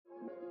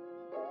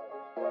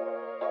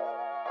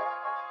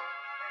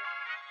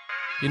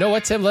You know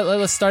what, Tim?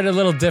 Let's start a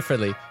little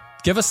differently.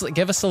 Give us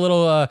a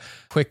little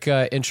quick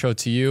intro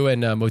to you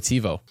and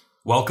Motivo.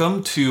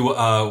 Welcome to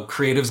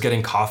Creatives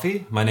Getting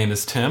Coffee. My name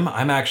is Tim.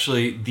 I'm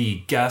actually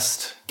the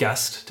guest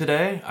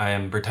today. I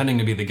am pretending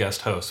to be the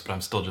guest host, but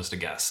I'm still just a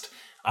guest.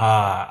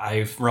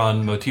 I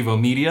run Motivo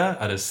Media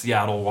out of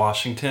Seattle,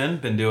 Washington.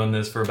 Been doing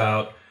this for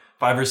about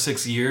 5 or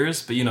 6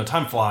 years, but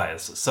time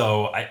flies.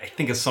 So I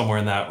think it's somewhere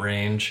in that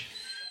range.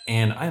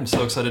 And I am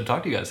so excited to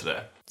talk to you guys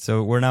today.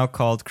 So we're now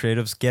called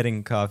Creatives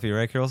Getting Coffee,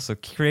 right, Carol? So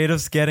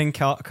Creatives Getting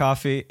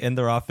coffee in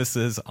their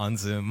offices on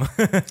Zoom.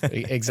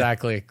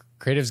 Exactly.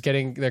 Creatives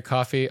getting their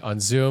coffee on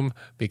Zoom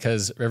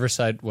because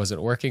Riverside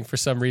wasn't working for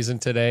some reason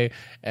today.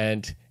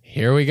 And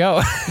here we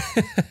go.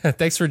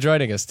 Thanks for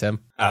joining us, Tim.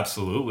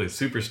 Absolutely.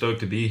 Super stoked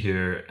to be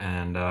here.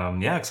 And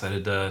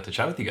excited to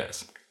chat with you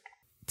guys.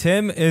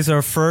 Tim is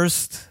our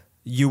first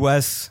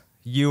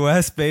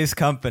US-based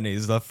company,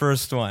 is the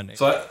first one.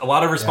 So a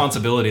lot of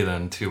responsibility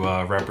then to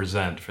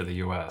represent for the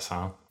US,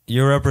 huh?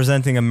 You're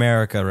representing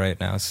America right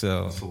now,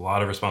 so... It's a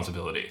lot of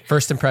responsibility.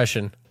 First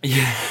impression.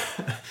 Yeah.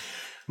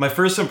 My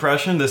first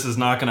impression, this is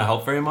not going to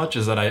help very much,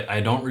 is that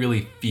I don't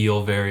really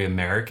feel very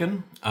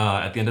American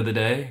at the end of the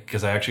day,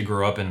 because I actually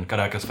grew up in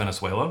Caracas,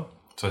 Venezuela.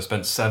 So I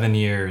spent 7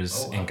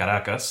 years in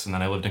Caracas, and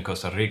then I lived in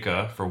Costa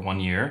Rica for 1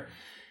 year.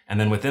 And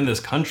then within this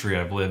country,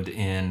 I've lived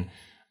in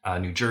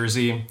New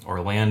Jersey,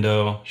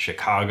 Orlando,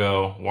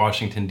 Chicago,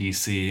 Washington,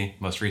 D.C.,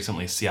 most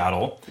recently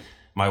Seattle.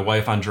 My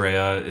wife,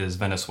 Andrea, is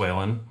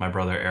Venezuelan. My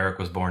brother, Eric,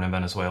 was born in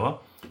Venezuela.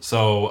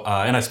 So,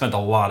 and I spent a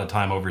lot of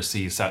time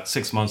overseas,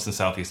 6 months in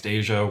Southeast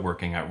Asia,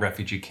 working at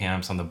refugee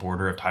camps on the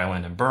border of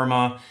Thailand and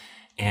Burma.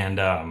 And,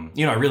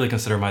 I really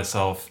consider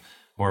myself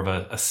more of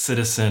a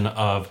citizen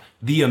of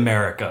the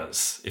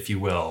Americas, if you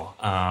will,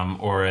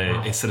 or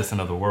a citizen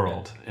of the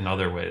world, in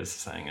other ways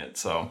of saying it.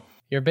 So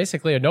you're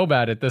basically a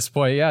nomad at this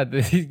point. Yeah,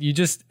 you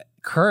just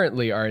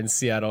currently are in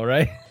Seattle,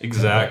 right?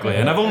 Exactly.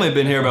 And I've only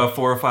been here about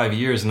 4 or 5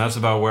 years, and that's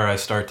about where I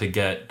start to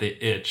get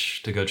the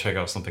itch to go check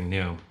out something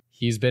new.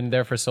 He's been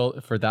there for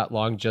that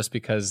long just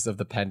because of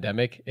the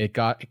pandemic. It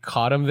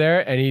caught him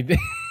there, and he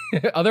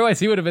otherwise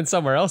he would have been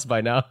somewhere else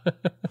by now.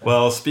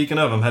 Well, speaking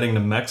of, I'm heading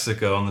to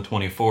Mexico on the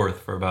 24th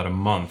for about a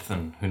month,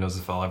 and who knows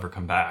if I'll ever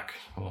come back.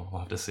 We'll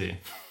have to see.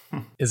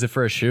 Is it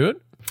for a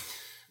shoot?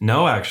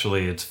 No,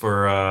 actually, it's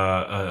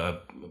for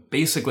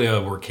basically a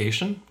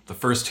workation. The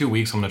first 2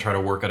 weeks, I'm going to try to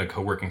work at a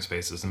co-working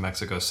spaces in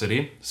Mexico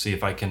City, see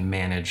if I can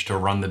manage to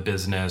run the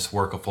business,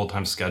 work a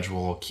full-time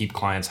schedule, keep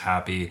clients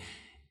happy,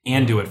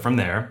 and do it from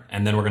there.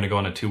 And then we're going to go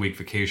on a 2-week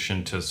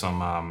vacation to some,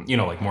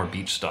 like more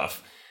beach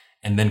stuff,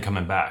 and then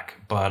coming back.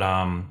 But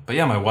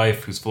yeah, my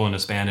wife, who's fluent in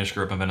Spanish,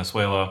 grew up in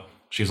Venezuela.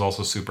 She's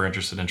also super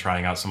interested in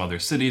trying out some other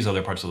cities,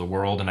 other parts of the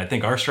world. And I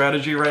think our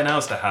strategy right now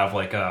is to have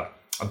like a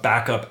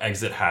backup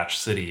exit hatch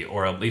city,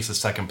 or at least a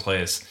second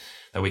place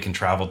that we can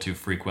travel to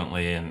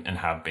frequently and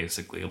have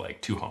basically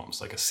like 2 homes,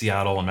 like a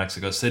Seattle and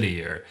Mexico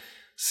City or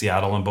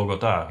Seattle and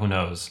Bogota, who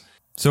knows?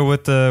 So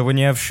when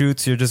you have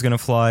shoots, you're just going to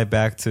fly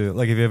back to,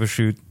 like if you have a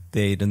shoot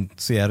date in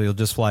Seattle, you'll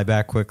just fly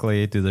back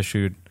quickly, do the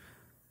shoot,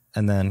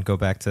 and then go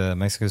back to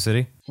Mexico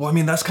City? Well, I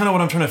mean, that's kind of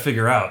what I'm trying to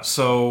figure out.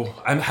 So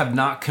I have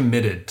not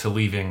committed to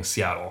leaving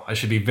Seattle. I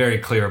should be very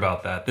clear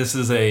about that. This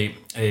is a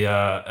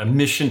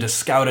mission to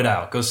scout it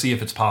out, go see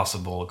if it's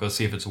possible, go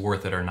see if it's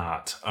worth it or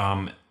not.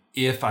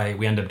 If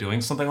we end up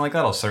doing something like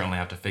that, I'll certainly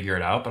have to figure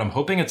it out. But I'm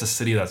hoping it's a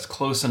city that's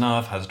close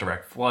enough, has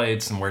direct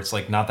flights, and where it's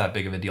like not that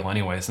big of a deal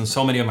anyway. Since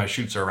so many of my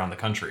shoots are around the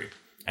country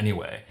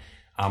anyway.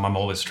 I'm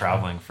always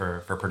traveling for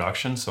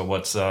production. So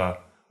what's a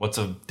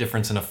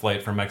difference in a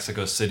flight from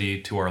Mexico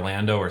City to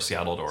Orlando or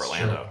Seattle to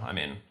Orlando? Sure. I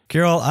mean,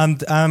 Carol,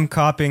 I'm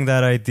copying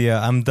that idea.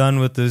 I'm done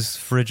with this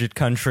frigid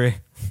country.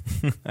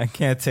 I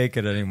can't take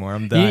it anymore.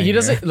 I'm dying. He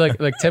doesn't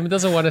like Tim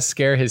doesn't want to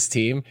scare his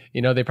team.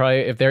 They probably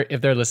if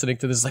they're listening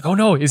to this, like, oh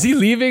no, is he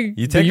leaving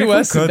the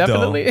US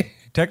indefinitely? Though.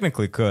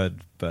 Technically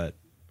could, but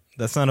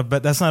that's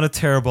not a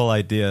terrible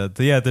idea.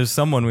 Yeah, there's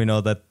someone we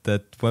know that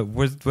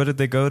where did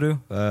they go to?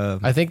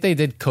 I think they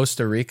did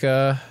Costa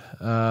Rica.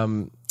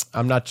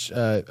 I'm not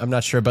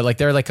sure, but like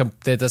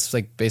that's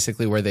like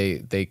basically where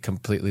they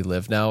completely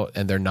live now,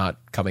 and they're not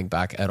coming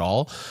back at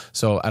all.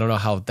 So I don't know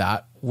how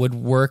that would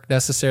work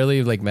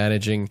necessarily, like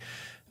managing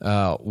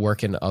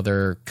work in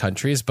other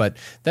countries. But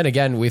then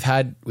again, we've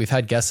had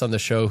guests on the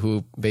show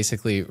who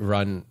basically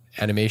run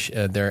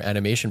their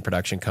animation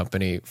production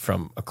company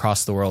from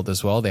across the world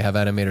as well. They have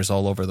animators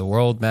all over the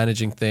world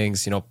managing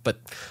things, but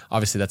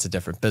obviously that's a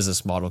different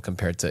business model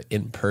compared to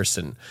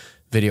in-person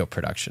video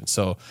production.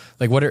 So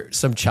like, what are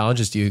some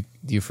challenges do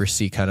you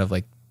foresee kind of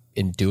like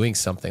in doing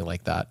something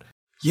like that?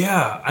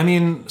 Yeah, I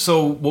mean,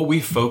 so what we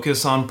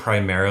focus on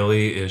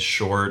primarily is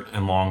short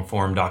and long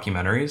form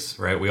documentaries,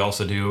 right? We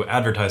also do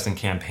advertising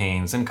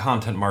campaigns and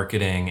content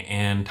marketing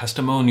and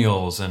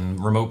testimonials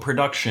and remote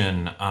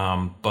production.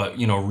 But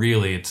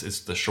really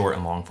it's the short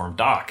and long form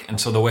doc. And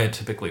so the way it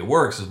typically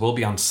works is we'll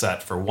be on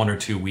set for 1 or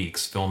 2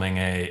 weeks filming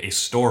a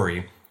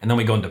story, and then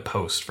we go into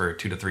post for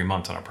 2 to 3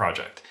 months on a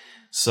project.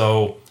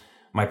 So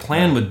my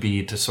plan would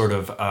be to sort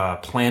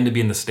of plan to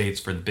be in the States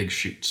for the big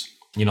shoots.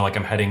 Like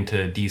I'm heading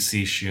to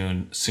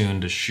DC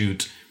soon to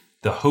shoot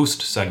the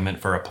host segment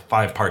for a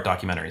 5-part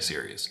documentary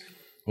series.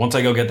 Once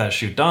I go get that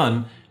shoot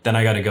done, then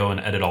I got to go and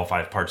edit all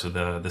 5 parts of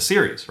the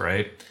series,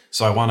 right?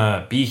 So I want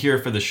to be here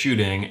for the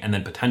shooting and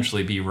then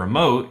potentially be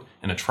remote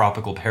in a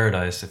tropical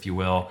paradise, if you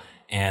will,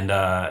 and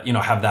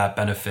have that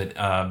benefit,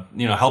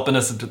 helping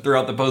us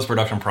throughout the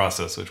post-production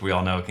process, which we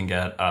all know can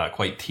get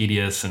quite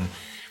tedious, and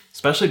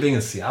especially being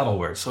in Seattle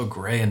where it's so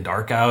gray and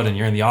dark out, and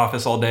you're in the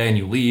office all day and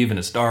you leave and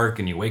it's dark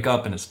and you wake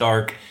up and it's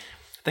dark.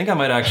 I think I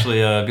might actually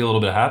be a little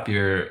bit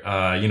happier,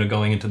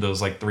 going into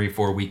those like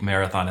 3-4 week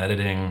marathon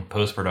editing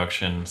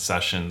post-production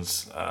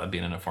sessions,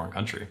 being in a foreign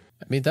country.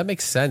 I mean, that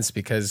makes sense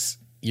because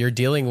you're not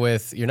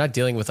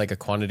dealing with like a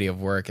quantity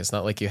of work. It's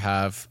not like you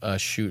have a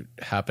shoot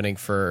happening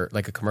for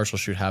like a commercial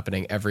shoot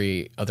happening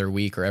every other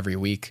week or every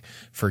week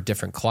for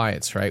different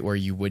clients, right? Where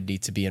you would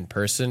need to be in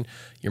person.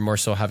 You're more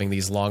so having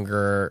these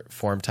longer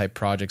form type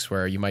projects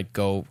where you might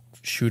go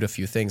shoot a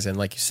few things. And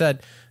like you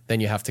said, then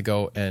you have to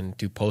go and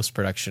do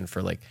post-production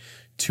for like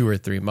 2 or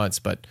 3 months.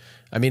 But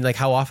I mean, like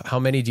how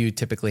many do you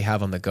typically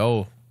have on the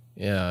go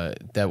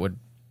that would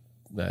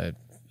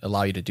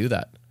allow you to do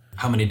that?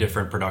 How many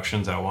different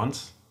productions at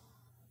once?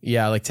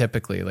 Yeah, like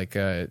typically, like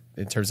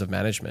in terms of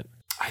management.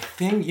 I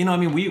think,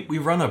 we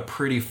run a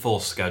pretty full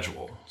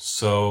schedule.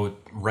 So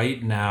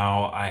right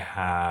now I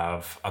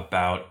have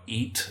about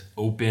 8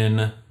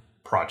 open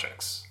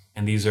projects.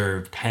 And these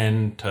are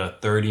 10 to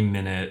 30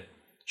 minute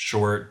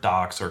short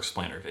docs or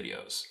explainer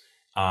videos.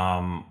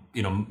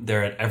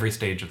 They're at every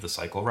stage of the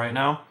cycle right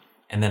now.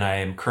 And then I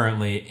am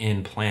currently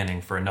in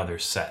planning for another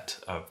set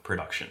of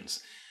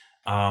productions.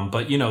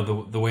 But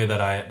the way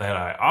that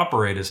I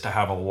operate is to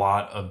have a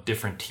lot of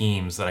different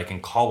teams that I can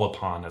call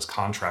upon as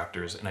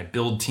contractors, and I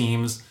build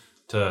teams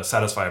to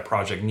satisfy a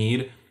project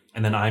need,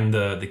 and then I'm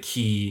the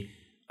key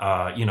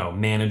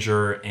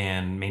manager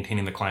and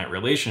maintaining the client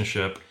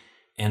relationship.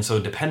 And so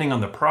depending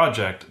on the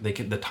project,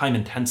 the time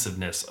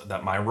intensiveness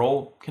that my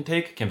role can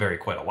vary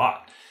quite a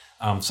lot.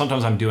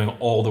 Sometimes I'm doing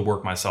all the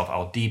work myself.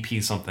 I'll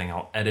DP something,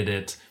 I'll edit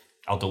it,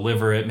 I'll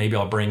deliver it. Maybe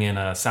I'll bring in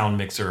a sound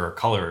mixer or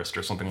colorist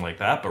or something like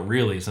that. But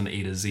really, it's an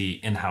A to Z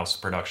in-house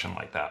production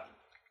like that.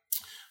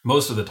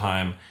 Most of the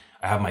time,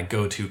 I have my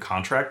go-to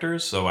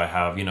contractors. So I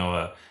have,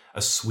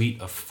 a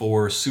suite of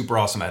 4 super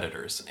awesome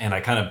editors. And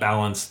I kind of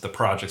balance the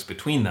projects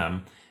between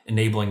them,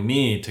 enabling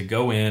me to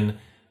go in,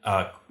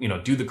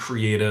 do the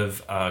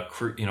creative,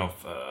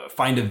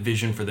 find a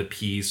vision for the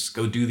piece,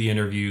 go do the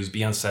interviews,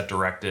 be on set,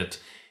 direct it,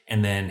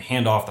 and then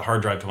hand off the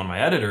hard drive to one of my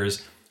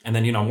editors. And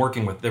then, I'm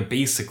working with, they're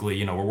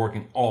basically, we're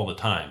working all the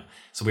time.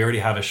 So we already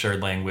have a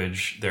shared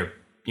language. They're,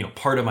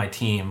 part of my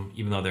team,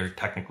 even though they're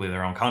technically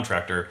their own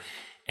contractor.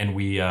 And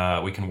we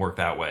can work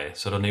that way.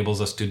 So it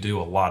enables us to do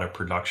a lot of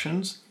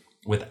productions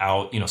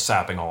without,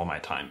 sapping all of my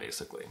time,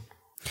 basically.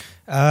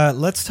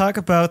 Let's talk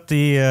about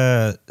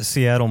the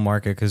Seattle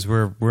market, because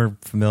we're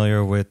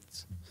familiar with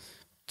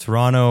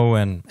Toronto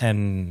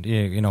and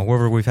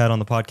whoever we've had on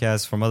the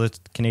podcast from other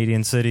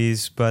Canadian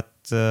cities, but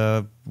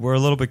we're a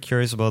little bit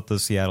curious about the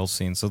Seattle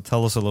scene. So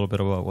tell us a little bit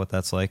about what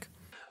that's like.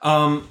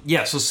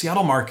 So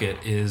Seattle market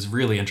is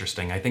really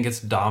interesting. I think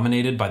it's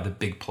dominated by the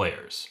big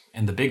players.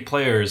 And the big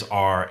players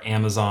are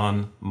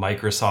Amazon,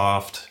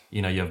 Microsoft,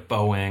 you have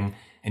Boeing,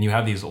 and you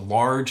have these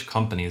large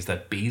companies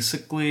that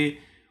basically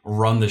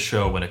run the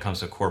show when it comes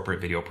to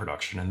corporate video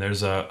production. And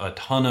there's a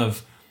ton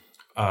of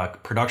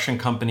production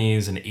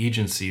companies and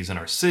agencies in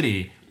our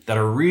city that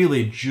are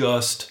really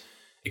just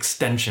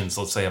extensions,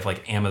 let's say, of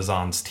like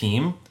Amazon's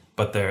team,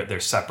 but they're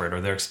separate,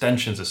 or they're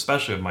extensions,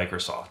 especially of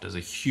Microsoft is a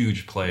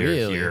huge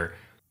player here.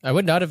 I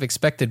would not have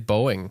expected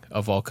Boeing,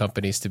 of all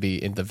companies, to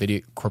be in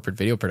the corporate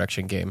video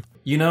production game.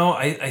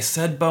 I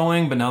said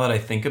Boeing, but now that I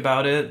think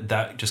about it,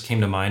 that just came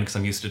to mind because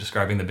I'm used to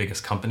describing the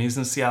biggest companies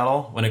in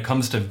Seattle when it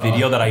comes to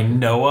video that I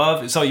know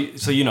of. So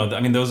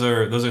those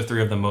are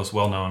 3 of the most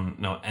well-known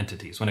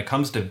entities. When it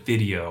comes to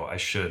video, I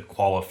should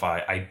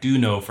qualify. I do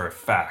know for a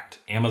fact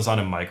Amazon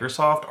and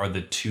Microsoft are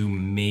the 2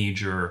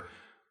 major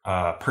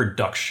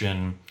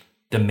production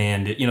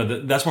demand.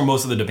 That's where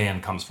most of the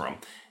demand comes from.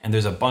 And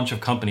there's a bunch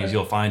of companies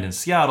you'll find in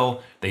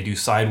Seattle. They do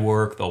side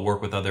work. They'll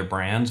work with other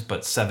brands,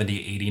 but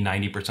 70, 80,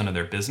 90% of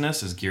their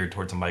business is geared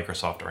towards a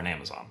Microsoft or an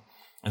Amazon.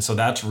 And so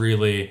that's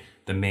really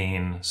the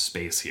main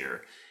space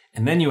here.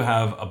 And then you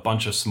have a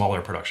bunch of smaller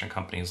production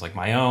companies like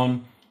my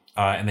own.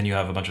 And then you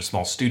have a bunch of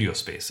small studio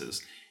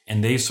spaces.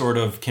 And they sort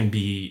of can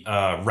be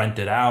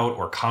rented out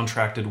or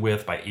contracted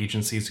with by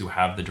agencies who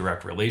have the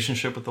direct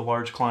relationship with the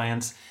large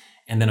clients.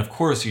 And then, of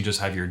course, you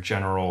just have your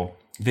general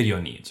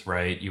video needs,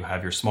 right? You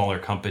have your smaller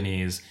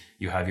companies,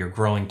 you have your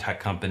growing tech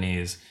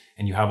companies,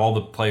 and you have all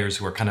the players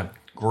who are kind of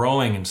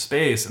growing in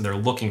space and they're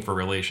looking for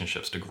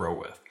relationships to grow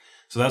with.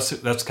 So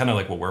that's kind of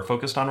like what we're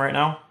focused on right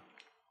now.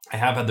 I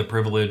have had the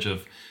privilege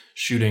of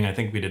shooting, I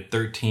think we did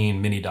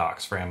 13 mini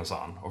docs for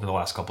Amazon over the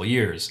last couple of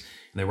years.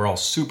 And they were all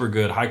super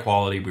good, high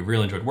quality. We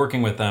really enjoyed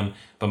working with them.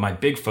 But my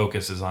big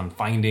focus is on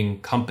finding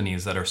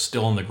companies that are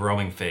still in the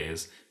growing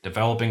phase,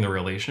 developing the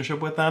relationship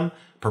with them,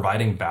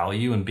 providing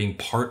value and being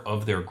part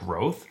of their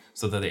growth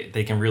so that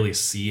they can really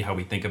see how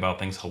we think about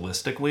things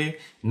holistically,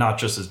 not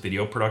just as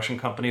video production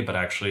company, but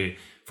actually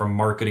from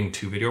marketing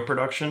to video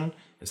production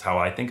is how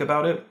I think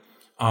about it.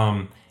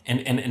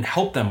 And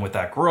help them with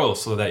that growth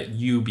so that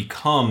you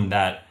become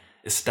that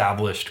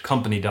established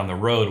company down the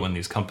road when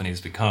these companies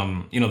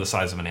become, the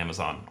size of an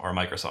Amazon or a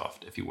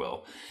Microsoft, if you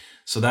will.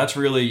 So that's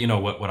really,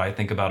 what I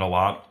think about a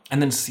lot.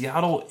 And then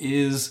Seattle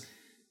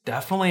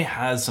definitely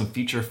has some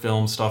feature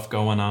film stuff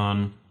going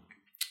on.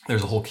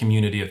 There's a whole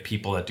community of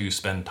people that do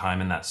spend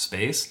time in that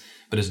space,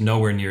 but is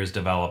nowhere near as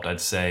developed,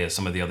 I'd say, as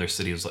some of the other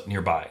cities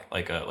nearby,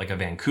 like a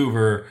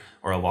Vancouver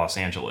or a Los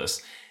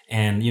Angeles.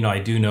 And, I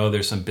do know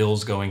there's some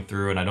bills going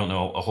through, and I don't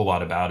know a whole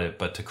lot about it,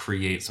 but to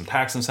create some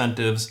tax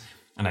incentives.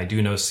 And I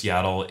do know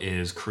Seattle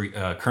is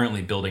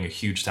currently building a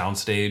huge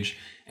soundstage,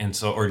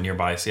 or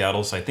nearby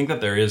Seattle. So I think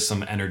that there is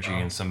some energy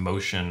and some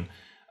motion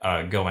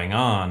going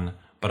on,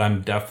 but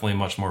I'm definitely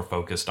much more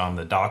focused on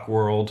the doc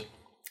world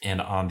and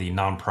on the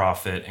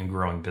nonprofit and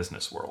growing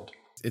business world.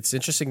 It's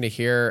interesting to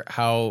hear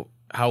how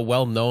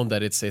well known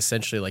that it's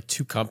essentially like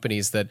two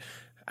companies that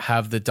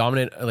have the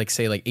dominant,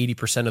 say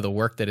 80% of the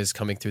work that is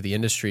coming through the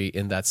industry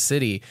in that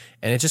city.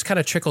 And it just kind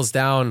of trickles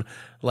down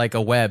like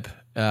a web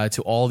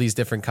to all these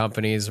different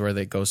companies where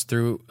it goes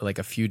through like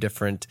a few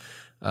different,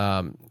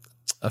 how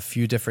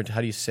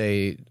do you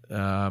say,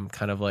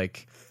 kind of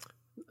like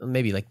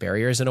maybe like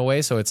barriers in a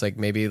way. So it's like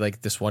maybe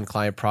like this one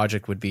client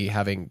project would be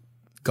having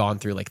gone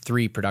through like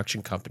 3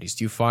 production companies.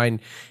 Do you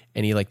find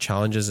any like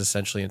challenges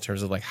essentially in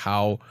terms of like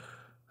how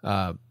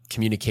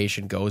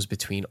communication goes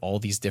between all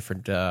these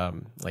different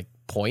like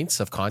points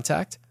of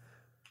contact?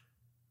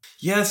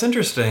 Yeah, it's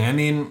interesting. I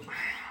mean,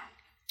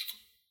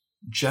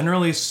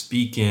 generally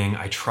speaking,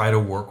 I try to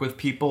work with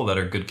people that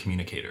are good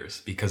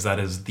communicators, because that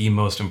is the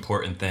most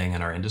important thing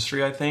in our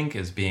industry, I think,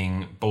 is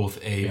being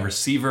both a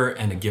receiver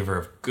and a giver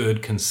of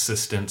good,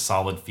 consistent,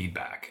 solid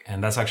feedback.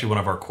 And that's actually one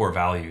of our core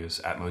values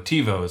at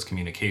Motivo is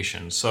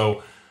communication.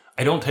 So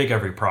I don't take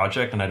every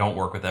project and I don't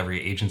work with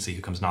every agency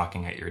who comes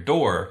knocking at your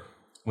door.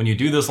 When you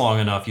do this long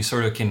enough, you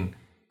sort of can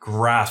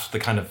grasp the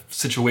kind of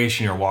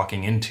situation you're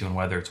walking into and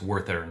whether it's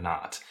worth it or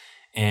not.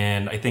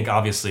 And I think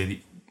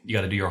obviously you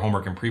got to do your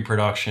homework in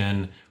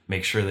pre-production,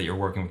 make sure that you're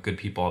working with good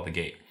people at the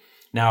gate.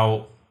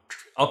 Now,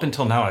 up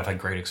until now, I've had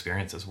great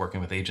experiences working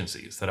with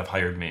agencies that have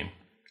hired me.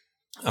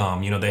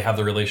 They have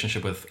the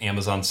relationship with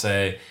Amazon,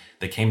 say.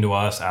 They came to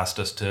us, asked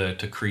us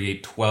to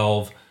create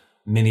 12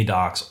 mini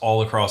docs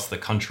all across the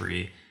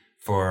country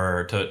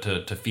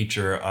to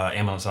feature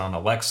Amazon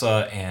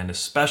Alexa, and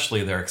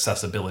especially their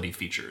accessibility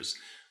features.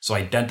 So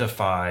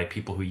identify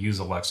people who use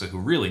Alexa who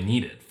really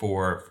need it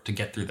to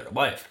get through their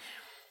life.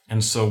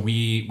 And so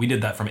we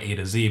did that from A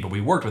to Z, but we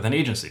worked with an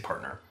agency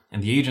partner,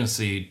 and the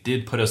agency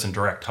did put us in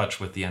direct touch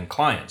with the end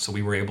client. So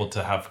we were able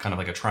to have kind of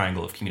like a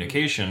triangle of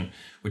communication,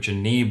 which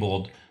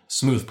enabled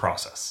smooth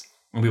process.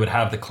 And we would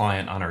have the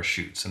client on our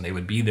shoots, and they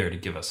would be there to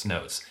give us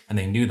notes, and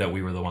they knew that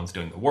we were the ones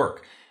doing the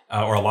work.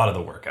 Or a lot of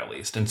the work at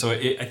least. And so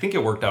I think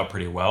it worked out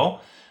pretty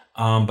well.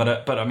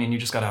 But I mean, you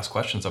just got to ask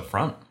questions up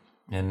front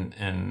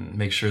and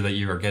make sure that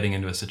you are getting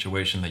into a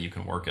situation that you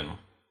can work in.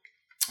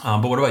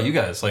 But what about you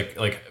guys? Like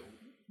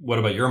what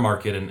about your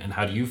market, and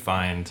how do you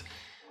find,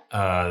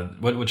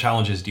 what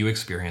challenges do you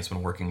experience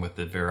when working with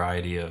the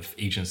variety of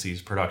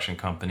agencies, production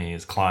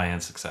companies,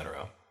 clients,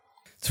 etc.?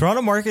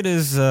 Toronto market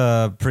is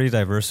pretty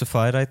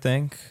diversified, I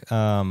think.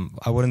 I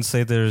wouldn't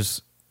say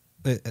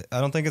I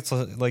don't think it's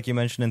like you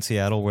mentioned in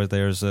Seattle, where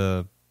there's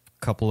a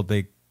couple of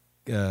big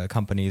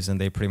companies and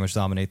they pretty much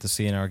dominate the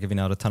scene and are giving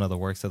out a ton of the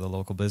work to the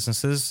local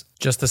businesses.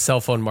 Just the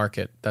cell phone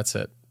market. That's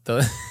it.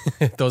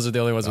 Those are the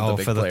only ones with the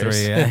big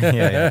players. 3,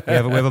 yeah.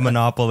 We have a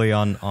monopoly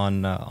on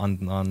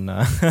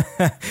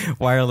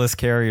wireless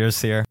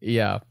carriers here.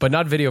 Yeah, but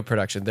not video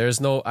production.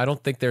 I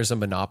don't think there's a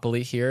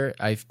monopoly here.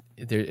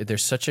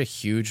 There's such a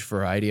huge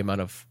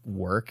amount of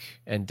work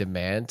and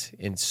demand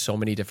in so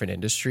many different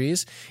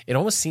industries. It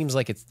almost seems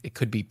like it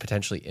could be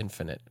potentially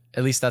infinite.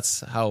 At least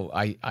that's how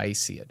I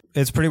see it.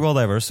 It's pretty well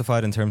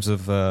diversified in terms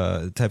of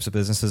types of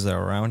businesses that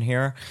are around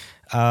here.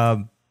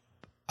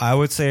 I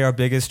would say our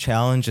biggest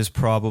challenge is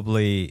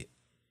probably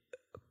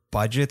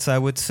budgets, I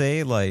would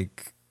say,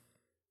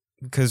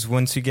 because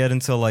once you get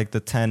into like the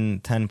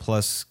 10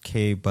 plus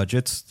K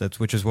budgets,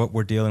 which is what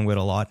we're dealing with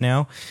a lot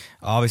now,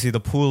 obviously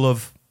the pool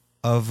of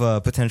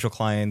potential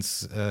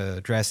clients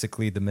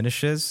drastically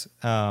diminishes.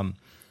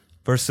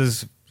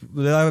 Versus,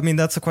 I mean,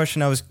 that's the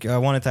question I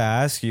wanted to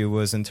ask you,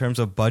 was in terms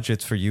of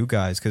budgets for you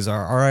guys, because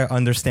our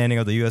understanding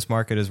of the U.S.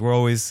 market is we're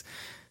always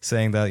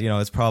saying that,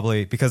 it's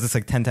probably because it's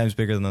like 10 times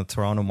bigger than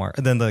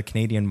the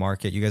Canadian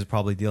market. You guys are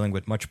probably dealing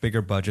with much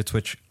bigger budgets,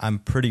 which I'm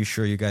pretty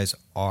sure you guys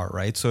are,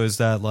 right? So is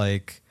that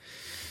an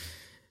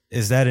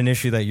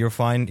issue that you're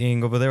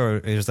finding over there, or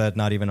is that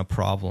not even a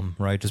problem,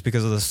 right? Just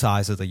because of the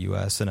size of the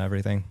US and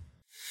everything.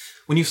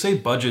 When you say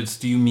budgets,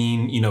 do you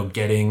mean,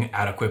 getting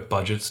adequate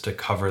budgets to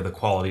cover the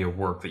quality of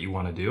work that you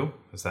want to do?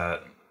 Is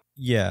that?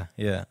 Yeah.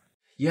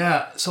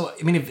 Yeah, so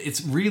I mean,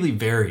 it really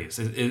varies.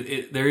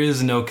 There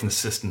is no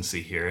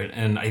consistency here,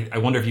 and I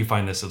wonder if you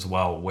find this as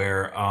well.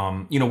 Where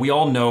we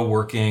all know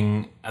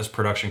working as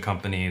production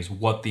companies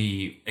what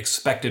the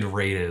expected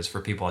rate is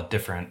for people at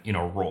different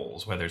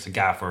roles, whether it's a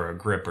gaffer, a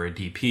grip, or a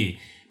DP.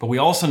 But we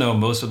also know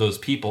most of those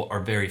people are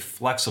very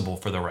flexible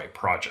for the right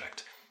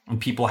project,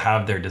 and people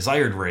have their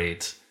desired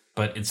rate,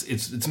 but it's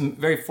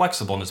very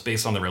flexible, and it's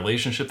based on the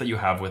relationship that you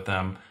have with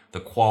them,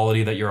 the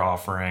quality that you're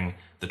offering.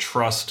 The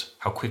trust,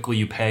 how quickly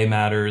you pay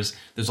matters.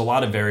 There's a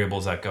lot of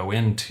variables that go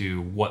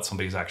into what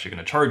somebody's actually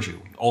going to charge you.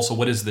 Also,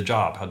 what is the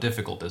job? How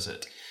difficult is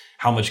it?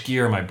 How much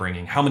gear am I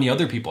bringing? How many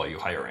other people are you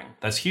hiring?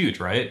 That's huge,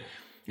 right?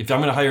 If I'm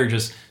going to hire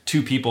just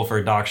 2 people for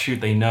a doc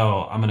shoot, they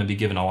know I'm going to be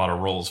given a lot of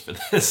roles for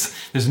this.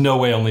 There's no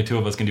way only 2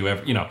 of us can do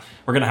every,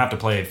 we're going to have to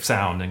play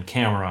sound and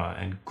camera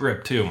and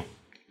grip too.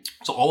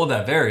 So all of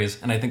that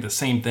varies. And I think the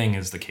same thing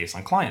is the case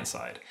on client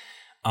side.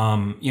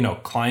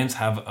 Clients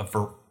have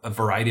a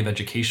variety of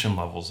education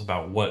levels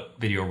about what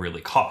video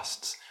really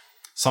costs.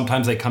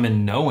 Sometimes they come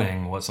in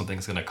knowing what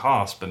something's going to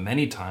cost, but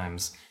many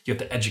times you have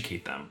to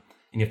educate them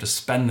and you have to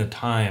spend the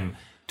time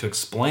to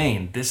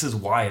explain this is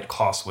why it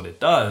costs what it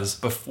does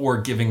before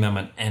giving them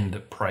an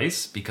end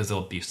price, because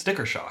it'll be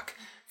sticker shock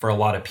for a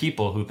lot of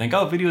people who think,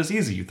 oh, video is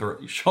easy.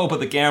 You show up with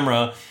the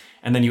camera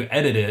and then you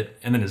edit it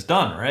and then it's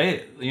done,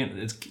 right?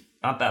 It's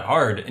not that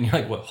hard. And you're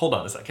like, well, hold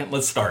on a second.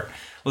 Let's start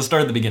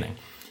at the beginning.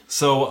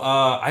 So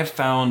I've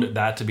found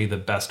that to be the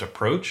best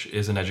approach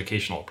is an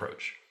educational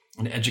approach,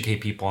 and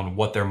educate people on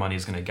what their money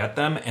is going to get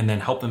them and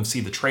then help them see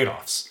the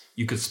trade-offs.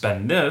 You could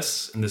spend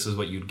this and this is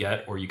what you'd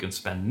get, or you can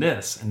spend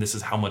this and this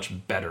is how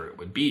much better it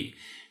would be.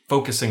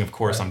 Focusing, of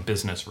course, on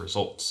business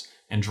results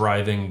and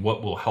driving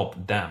what will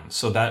help them.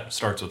 So that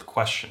starts with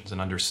questions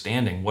and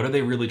understanding what are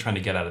they really trying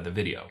to get out of the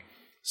video.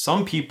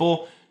 Some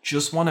people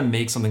just want to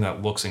make something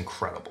that looks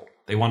incredible.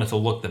 They want it to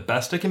look the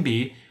best it can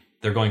be.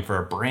 They're going for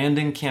a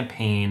branding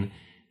campaign.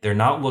 They're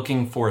not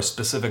looking for a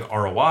specific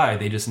ROI.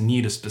 They just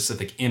need a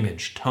specific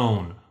image,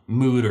 tone,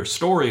 mood, or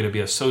story to be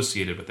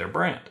associated with their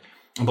brand.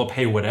 And they'll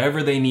pay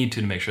whatever they need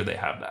to make sure they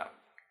have that.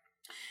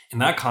 In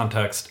that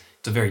context,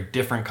 it's a very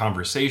different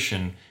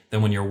conversation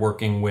than when you're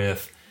working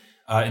with,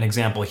 an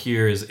example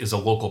here is a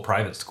local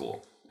private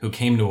school who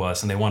came to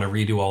us and they want to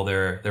redo all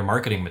their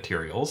marketing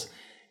materials.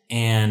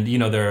 And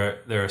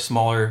they're a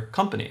smaller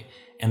company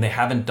and they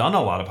haven't done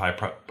a lot of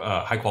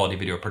high quality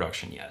video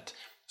production yet.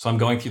 So I'm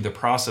going through the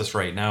process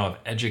right now of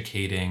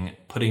educating,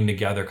 putting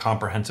together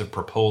comprehensive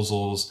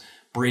proposals,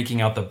 breaking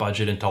out the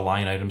budget into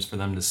line items for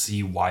them to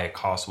see why it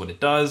costs what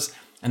it does,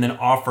 and then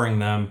offering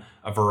them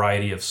a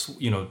variety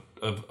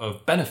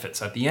of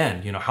benefits at the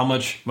end. How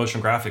much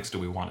motion graphics do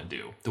we want to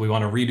do? Do we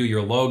want to redo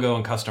your logo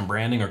and custom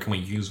branding, or can we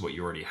use what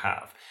you already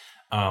have?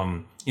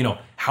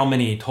 How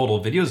many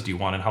total videos do you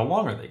want and how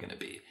long are they going to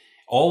be?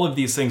 All of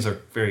these things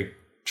are very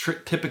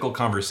typical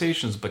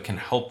conversations, but can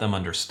help them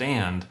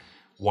understand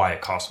why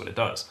it costs what it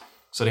does.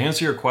 So to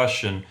answer your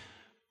question,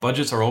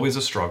 budgets are always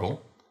a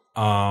struggle.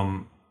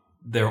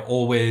 They're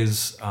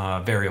always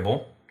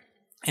variable.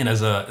 And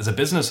as a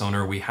business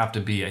owner, we have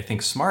to be, I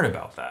think, smart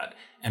about that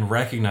and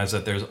recognize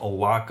that there's a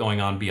lot going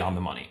on beyond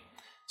the money.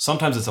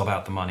 Sometimes it's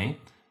about the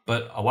money,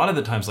 but a lot of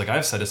the times, like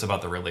I've said, it's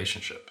about the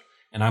relationship.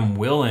 And I'm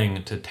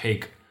willing to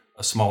take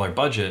a smaller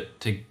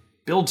budget to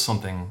build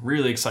something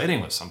really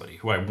exciting with somebody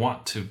who I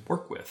want to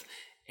work with.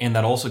 And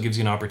that also gives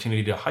you an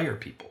opportunity to hire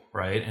people,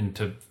 right? And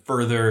to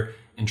further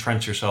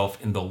entrench yourself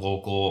in the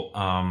local,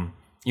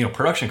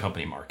 production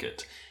company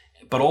market.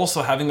 But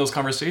also having those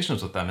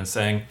conversations with them and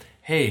saying,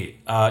 hey,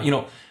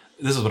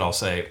 this is what I'll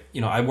say.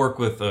 I work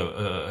with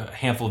a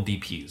handful of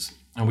DPs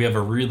and we have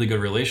a really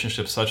good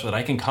relationship such that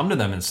I can come to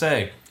them and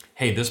say,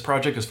 hey, this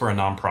project is for a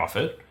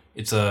nonprofit.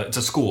 It's a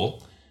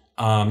school.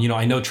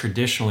 I know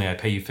traditionally I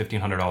pay you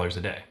 $1,500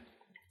 a day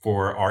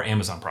for our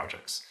Amazon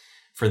projects.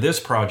 For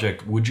this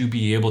project, would you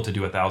be able to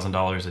do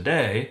 $1,000 a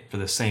day for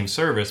the same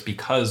service?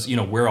 Because,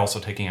 we're also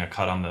taking a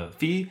cut on the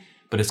fee,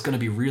 but it's going to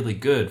be really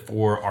good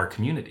for our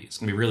community. It's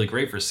going to be really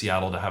great for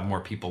Seattle to have more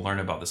people learn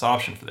about this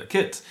option for their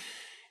kids.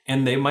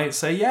 And they might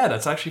say, yeah,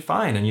 that's actually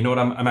fine. And you know what?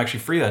 I'm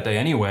actually free that day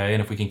anyway.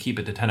 And if we can keep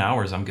it to 10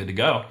 hours, I'm good to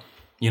go.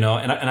 And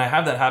I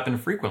have that happen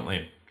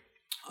frequently.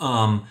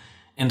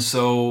 And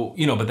so,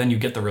 but then you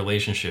get the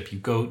relationship, you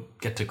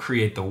get to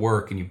create the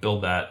work and you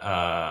build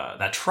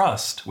that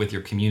trust with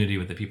your community,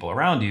 with the people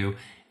around you.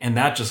 And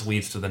that just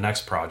leads to the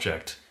next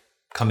project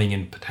coming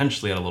in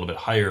potentially at a little bit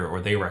higher,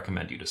 or they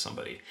recommend you to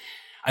somebody.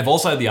 I've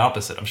also had the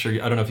opposite. I'm sure,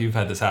 I don't know if you've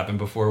had this happen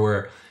before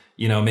where,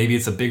 maybe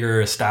it's a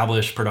bigger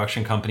established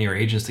production company or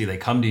agency. They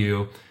come to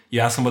you, you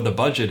ask them what the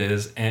budget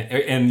is,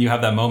 and you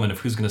have that moment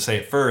of who's going to say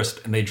it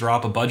first. And they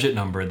drop a budget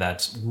number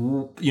that's,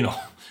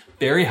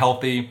 very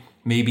healthy,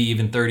 maybe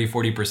even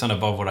 30-40%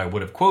 above what I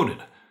would have quoted.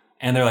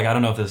 And they're like, I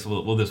don't know if this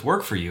will this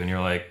work for you? And you're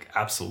like,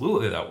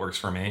 absolutely, that works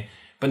for me.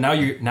 But now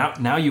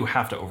you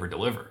have to over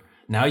deliver.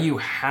 Now you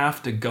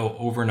have to go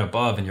over and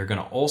above, and you're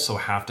going to also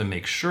have to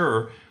make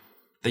sure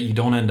that you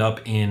don't end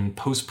up in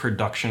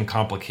post-production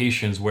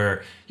complications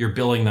where you're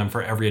billing them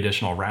for every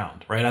additional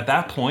round, right? At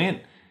that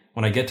point,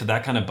 when I get to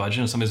that kind of budget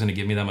and somebody's going to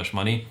give me that much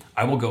money,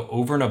 I will go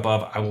over and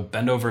above. I will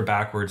bend over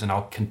backwards, and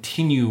I'll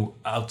continue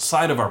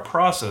outside of our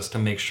process to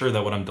make sure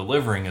that what I'm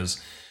delivering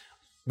is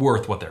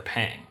worth what they're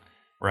paying,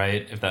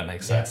 right? If that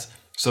makes sense.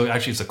 So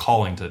actually, it's a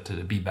calling to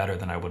be better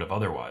than I would have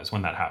otherwise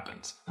when that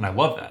happens, and I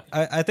love that.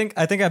 I think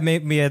I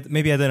maybe I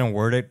didn't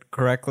word it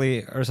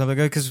correctly or something,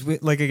 because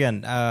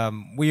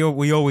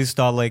we always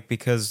thought, like,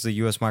 because the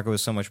U.S. market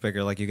was so much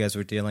bigger, like you guys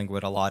were dealing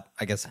with a lot,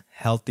 I guess,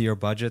 healthier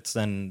budgets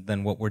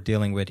than what we're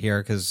dealing with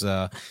here, because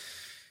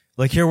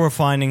like here we're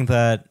finding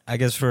that, I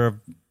guess, for a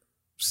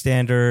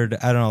standard,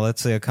 I don't know,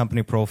 let's say a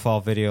company profile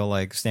video,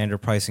 like standard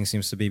pricing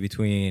seems to be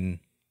between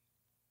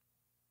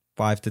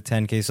 5 to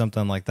 10K,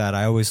 something like that.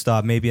 I always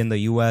thought maybe in the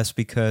US,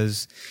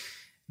 because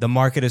the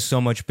market is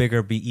so much bigger,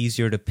 it'd be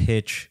easier to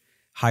pitch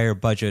higher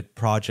budget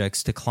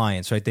projects to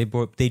clients, right?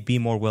 They'd be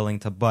more willing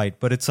to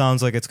bite. But it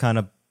sounds like it's kind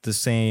of the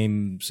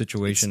same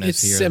situation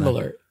as here. It's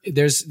similar.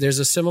 There's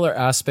a similar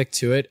aspect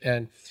to it,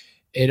 and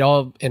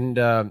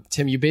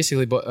Tim, you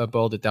basically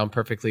boiled it down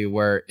perfectly,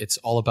 where it's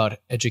all about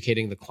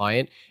educating the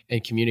client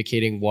and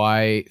communicating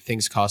why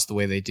things cost the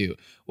way they do.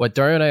 What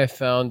Dario and I have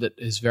found that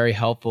is very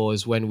helpful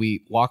is when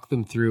we walk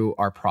them through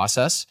our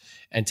process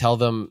and tell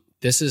them,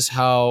 this is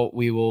how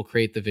we will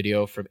create the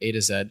video from A to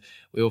Z.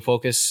 We will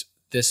focus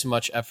this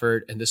much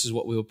effort, and this is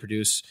what we will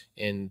produce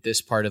in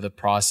this part of the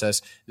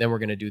process. Then we're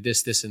going to do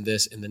this, this, and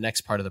this in the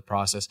next part of the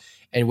process.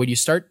 And when you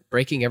start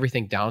breaking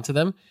everything down to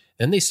them,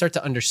 then they start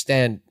to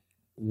understand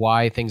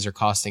why things are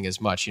costing as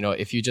much.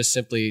 If you just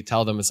simply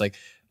tell them, it's like,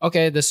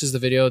 okay, this is the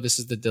video, this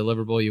is the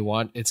deliverable you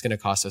want, it's going to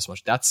cost this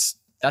much. That's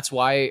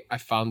why I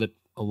found that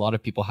a lot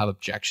of people have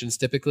objections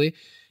typically,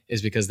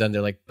 is because then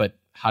they're like, but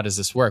how does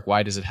this work?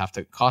 Why does it have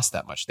to cost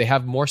that much? They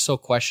have more so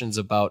questions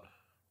about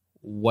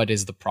what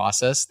is the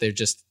process.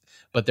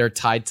 But they're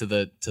tied to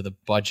the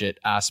budget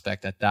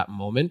aspect at that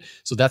moment.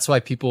 So that's why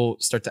people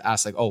start to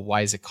ask, like, oh,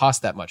 why does it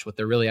cost that much? What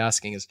they're really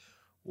asking is,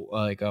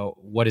 like, oh,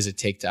 what does it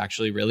take to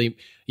actually really,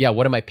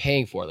 what am I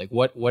paying for? Like,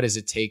 what does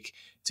it take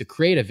to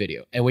create a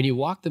video? And when you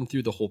walk them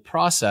through the whole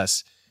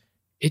process,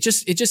 it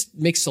just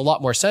makes a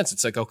lot more sense.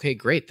 It's like, okay,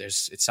 great.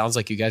 It sounds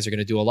like you guys are going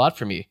to do a lot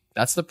for me.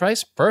 That's the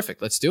price?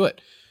 Perfect. Let's do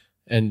it.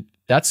 And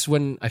that's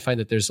when I find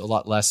that there's a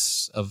lot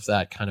less of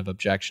that kind of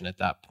objection at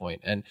that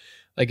point. And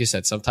like you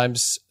said,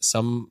 sometimes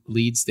some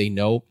leads, they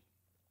know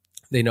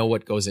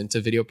what goes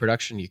into video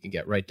production. You can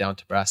get right down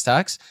to brass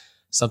tacks.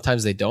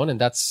 Sometimes they don't, and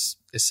that's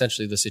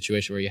essentially the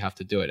situation where you have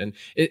to do it. And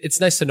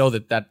it's nice to know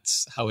that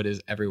that's how it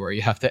is everywhere.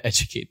 You have to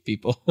educate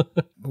people.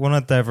 I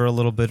want to dive a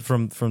little bit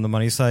from the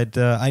money side.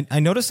 I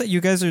noticed that you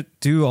guys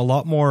do a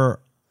lot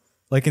more,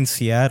 like in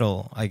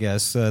Seattle, I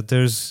guess.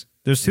 There's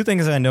two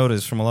things I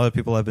noticed from a lot of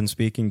people I've been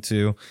speaking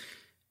to.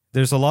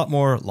 There's a lot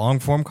more long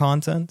form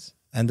content,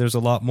 and there's a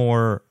lot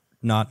more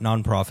not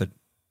nonprofit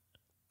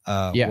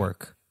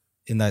work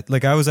in that.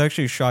 Like, I was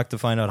actually shocked to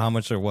find out how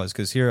much there was,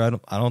 because here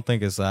I don't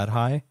think it's that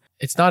high.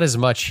 It's not as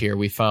much here.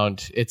 We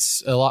found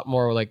it's a lot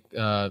more like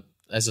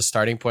as a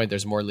starting point.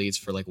 There's more leads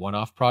for like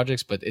one-off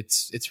projects, but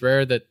it's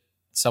rare that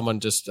someone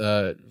just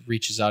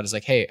reaches out and is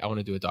like, "Hey, I want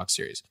to do a doc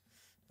series."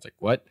 It's like,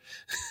 what?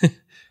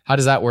 How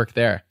does that work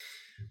there?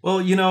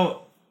 Well,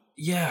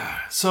 yeah.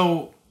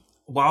 So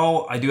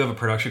while I do have a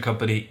production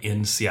company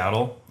in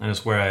Seattle, and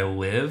it's where I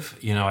live,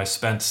 I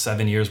spent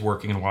 7 years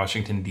working in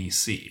Washington,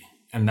 D.C.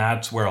 And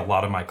that's where a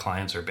lot of my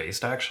clients are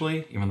based,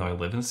 actually, even though I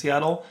live in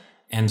Seattle.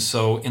 And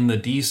so in the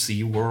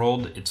DC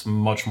world, it's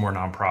much more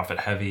nonprofit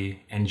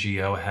heavy,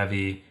 NGO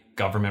heavy,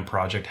 government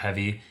project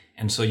heavy.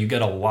 And so you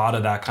get a lot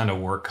of that kind of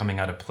work coming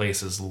out of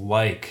places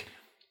like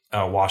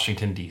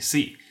Washington,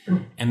 DC.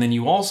 And then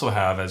you also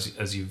have,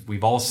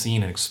 we've all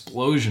seen, an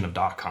explosion of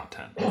doc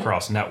content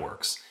across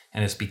networks.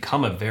 And it's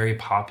become a very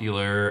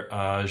popular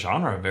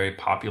genre, a very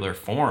popular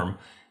form.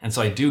 And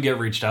so I do get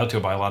reached out to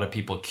by a lot of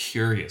people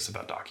curious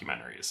about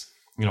documentaries.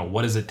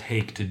 What does it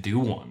take to do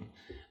one?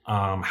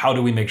 How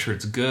do we make sure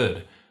it's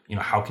good?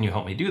 How can you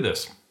help me do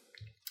this?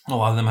 A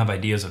lot of them have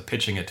ideas of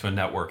pitching it to a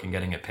network and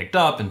getting it picked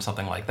up and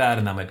something like that.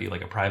 And that might be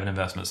like a private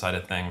investment side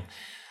of thing.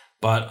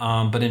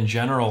 But in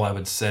general, I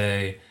would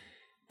say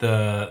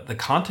the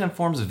content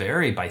forms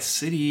vary by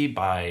city,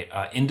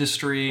 by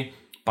industry,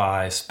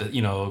 by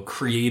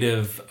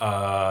creative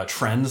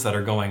trends that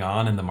are going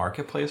on in the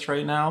marketplace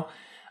right now.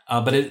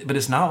 But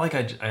it's not like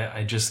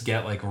I just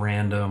get like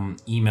random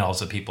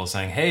emails of people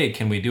saying, hey,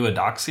 can we do a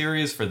doc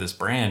series for this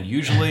brand?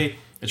 Usually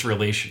it's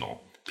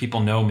relational.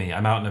 People know me.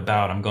 I'm out and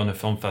about. I'm going to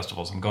film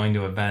festivals. I'm going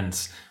to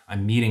events.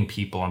 I'm meeting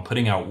people. I'm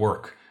putting out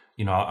work.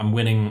 I'm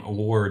winning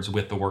awards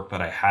with the work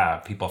that I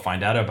have. People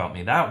find out about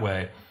me that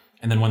way.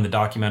 And then when the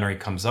documentary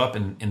comes up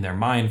in their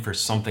mind for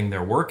something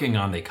they're working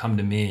on, they come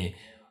to me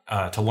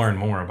to learn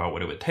more about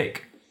what it would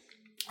take.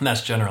 And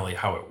that's generally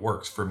how it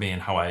works for me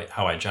and how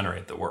I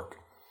generate the work.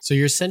 So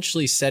you're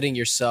essentially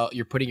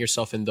you're putting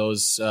yourself in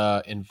those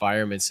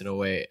environments in a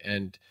way,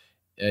 and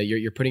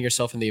you're putting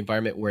yourself in the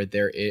environment where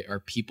there are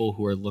people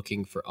who are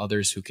looking for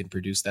others who can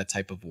produce that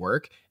type of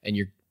work, and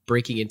you're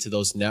breaking into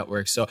those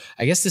networks. So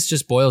I guess this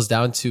just boils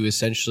down to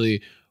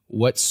essentially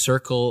what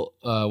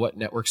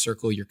network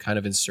circle you're kind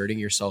of inserting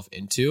yourself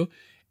into.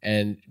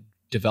 and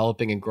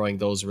developing and growing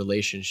those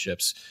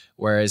relationships.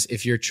 Whereas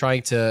if you're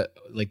trying to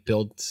like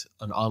build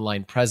an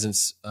online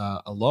presence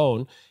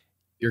alone,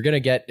 you're going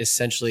to get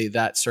essentially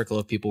that circle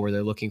of people where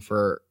they're looking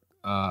for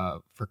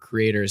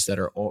creators that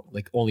are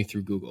like only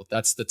through Google.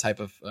 That's the type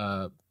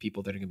of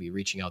people that are going to be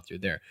reaching out through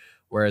there.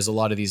 Whereas a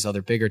lot of these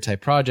other bigger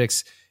type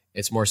projects,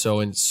 it's more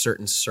so in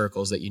certain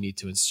circles that you need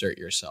to insert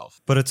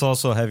yourself. But it's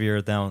also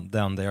heavier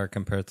down there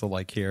compared to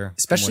like here.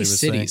 Especially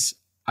cities.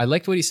 I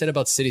liked what he said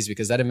about cities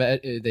because that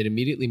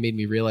immediately made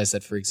me realize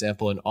that, for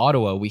example, in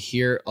Ottawa, we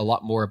hear a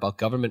lot more about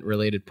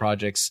government-related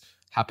projects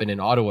happen in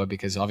Ottawa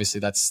because obviously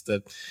that's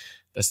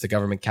the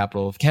government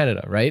capital of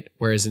Canada, right?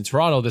 Whereas in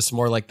Toronto, this is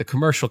more like the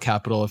commercial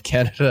capital of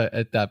Canada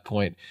at that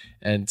point.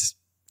 And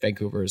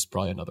Vancouver is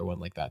probably another one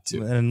like that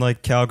too. And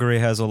like Calgary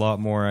has a lot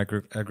more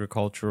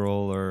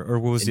agricultural or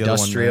what was the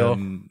industrial.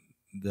 Other one?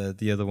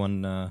 The other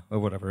one, or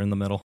whatever, in the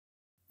middle.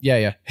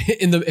 Yeah.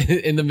 in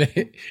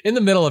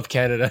the middle of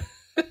Canada.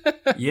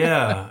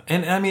 Yeah.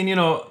 And I mean,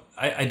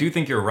 I do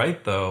think you're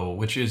right though,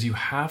 which is you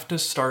have to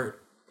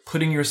start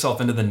putting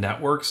yourself into the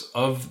networks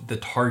of the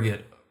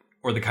target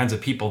or the kinds of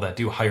people that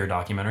do hire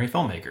documentary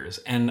filmmakers.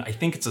 And I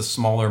think it's a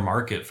smaller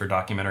market for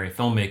documentary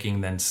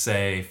filmmaking than,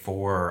 say,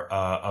 for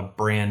a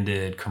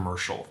branded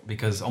commercial,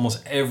 because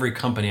almost every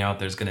company out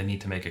there is going to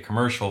need to make a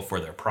commercial for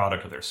their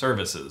product or their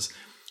services.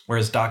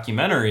 Whereas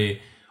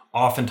documentary,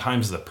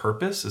 oftentimes the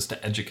purpose is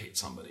to educate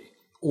somebody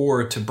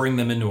or to bring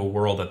them into a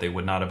world that they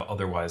would not have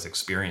otherwise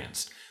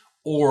experienced.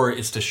 Or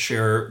it's to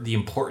share the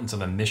importance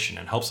of a mission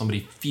and help somebody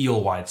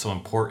feel why it's so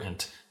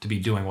important to be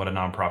doing what a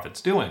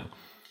nonprofit's doing.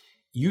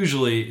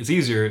 Usually it's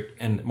easier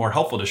and more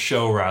helpful to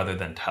show rather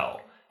than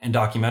tell. And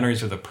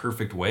documentaries are the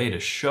perfect way to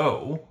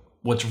show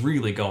what's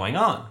really going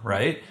on,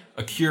 right?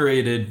 A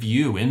curated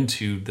view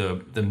into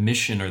the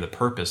mission or the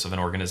purpose of an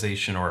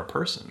organization or a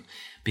person,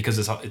 because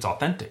it's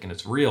authentic and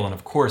it's real. And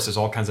of course, there's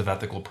all kinds of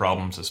ethical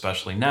problems,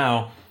 especially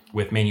now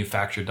with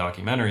manufactured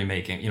documentary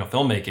making,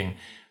 filmmaking.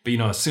 But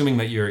assuming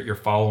that you're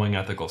following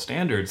ethical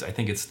standards, I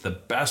think it's the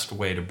best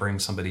way to bring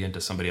somebody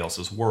into somebody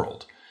else's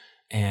world.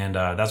 And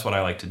that's what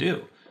I like to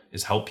do,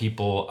 is help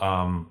people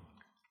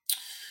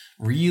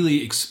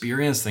really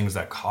experience things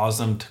that cause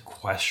them to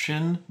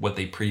question what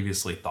they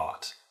previously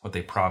thought, what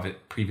they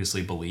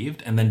previously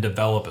believed, and then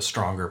develop a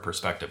stronger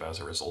perspective as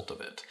a result of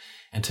it.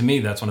 And to me,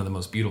 that's one of the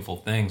most beautiful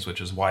things,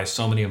 which is why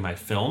so many of my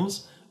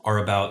films are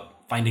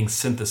about finding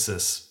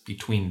synthesis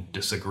between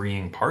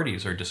disagreeing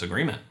parties or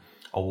disagreement.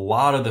 A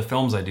lot of the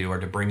films I do are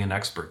to bring in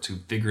experts who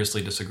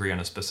vigorously disagree on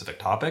a specific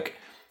topic,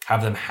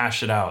 have them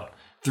hash it out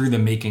through the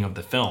making of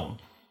the film,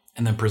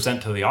 and then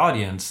present to the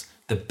audience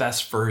the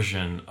best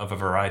version of a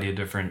variety of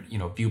different,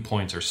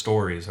 viewpoints or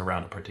stories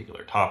around a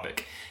particular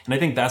topic. And I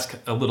think that's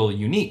a little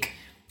unique.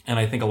 And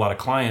I think a lot of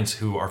clients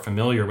who are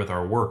familiar with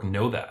our work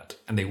know that,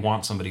 and they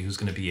want somebody who's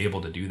going to be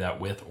able to do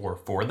that with or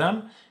for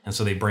them. And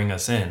so they bring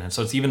us in. And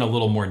so it's even a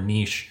little more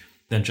niche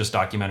than just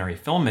documentary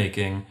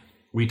filmmaking.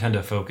 We tend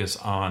to focus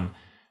on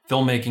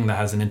filmmaking that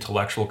has an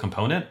intellectual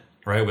component,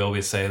 right? We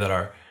always say that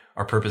our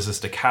purpose is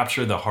to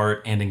capture the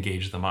heart and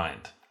engage the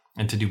mind,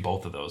 and to do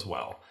both of those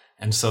well.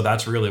 And so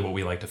that's really what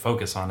we like to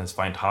focus on, is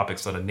find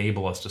topics that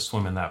enable us to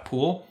swim in that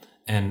pool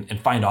and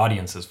find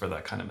audiences for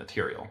that kind of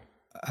material.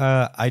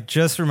 I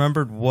just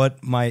remembered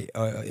what my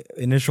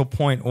initial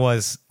point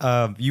was.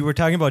 You were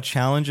talking about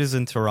challenges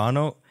in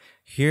Toronto.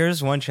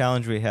 Here's one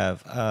challenge we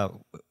have.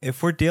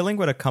 If we're dealing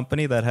with a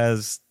company that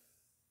has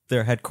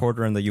their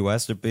headquarters in the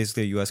U.S., they're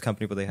basically a U.S.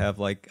 company, but they have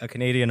like a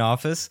Canadian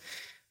office.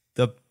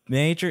 The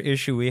major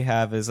issue we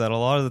have is that a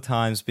lot of the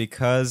times,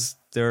 because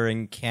they're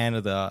in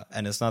Canada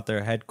and it's not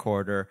their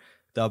headquarters,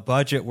 the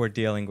budget we're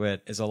dealing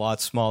with is a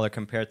lot smaller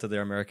compared to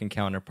their American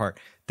counterpart.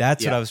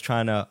 That's what I was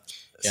trying to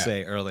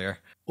say earlier.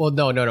 Well,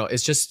 no.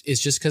 It's just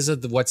because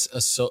of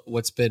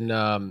what's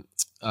been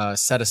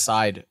set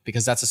aside,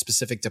 because that's a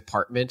specific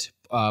department,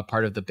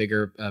 part of the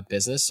bigger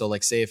business. So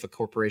like, say if a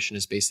corporation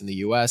is based in the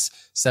US,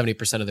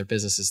 70% of their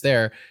business is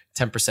there,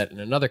 10% in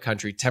another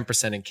country,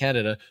 10% in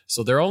Canada.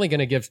 So they're only going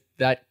to give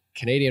that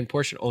Canadian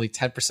portion only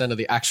 10% of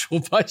the actual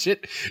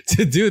budget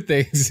to do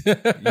things.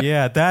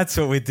 Yeah, that's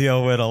what we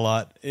deal with a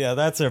lot. Yeah,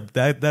 that's our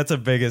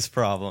biggest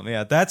problem.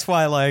 Yeah, that's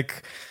why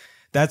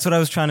that's what I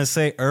was trying to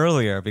say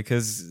earlier,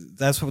 because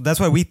that's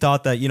why we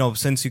thought that,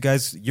 since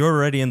you're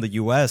already in the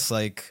US,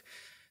 like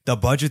the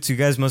budgets you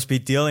guys must be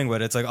dealing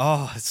with, it's like,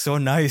 oh, it's so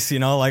nice,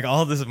 like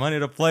all this money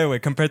to play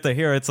with, compared to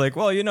here. It's like,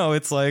 well,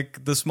 it's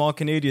like the small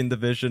Canadian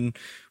division.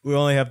 We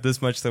only have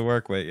this much to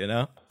work with,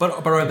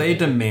 But are they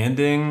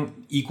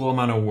demanding equal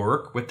amount of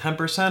work with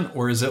 10%?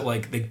 Or is it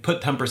like they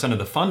put 10% of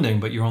the funding,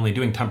 but you're only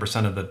doing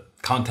 10% of the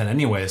content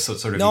anyway? So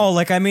it's sort of... No,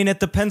 it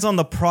depends on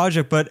the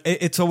project, but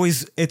it's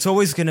always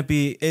going to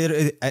be,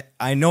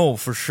 I know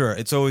for sure,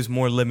 it's always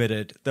more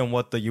limited than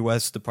what the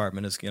U.S.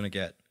 department is going to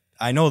get.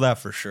 I know that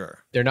for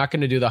sure. They're not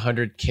going to do the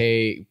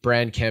 100K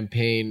brand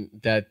campaign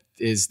that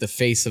is the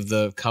face of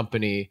the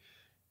company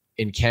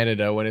in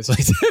Canada when it's like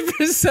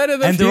 10% of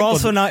the and people. they're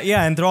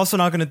also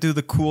not going to do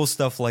the cool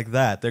stuff like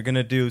that. They're going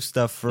to do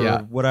stuff for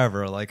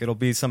whatever, like it'll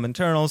be some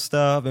internal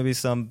stuff, maybe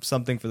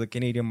something for the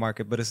Canadian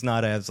market, but it's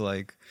not as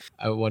like.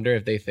 I wonder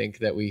if they think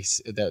that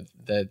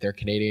that their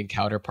Canadian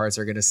counterparts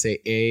are going to say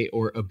a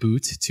or a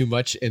boot too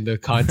much in the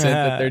content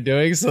that they're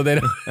doing, so they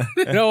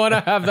don't want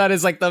to have that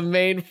as like the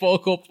main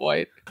focal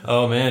point.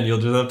 Oh man, you'll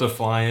just have to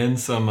fly in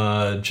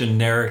some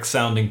generic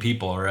sounding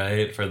people,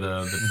 right? For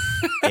the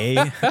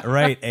A,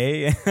 right?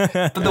 A.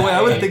 But the way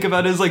I would think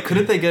about it is like,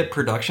 couldn't they get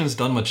productions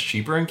done much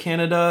cheaper in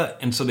Canada,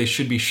 and so they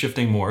should be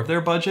shifting more of their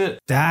budget?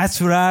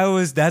 That's what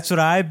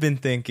I've been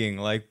thinking.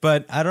 Like,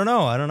 but I don't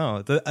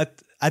know.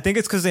 I think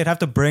it's because they'd have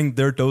to bring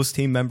those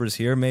team members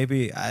here.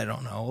 Maybe, I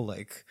don't know.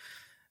 Like,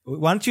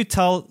 why don't you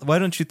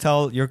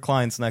tell your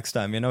clients next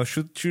time?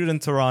 Shoot it in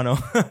Toronto.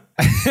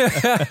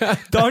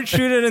 Don't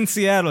shoot it in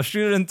Seattle.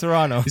 Shoot it in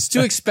Toronto. It's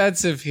too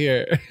expensive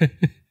here.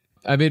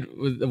 I mean,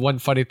 one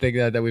funny thing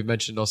that we've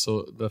mentioned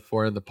also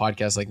before in the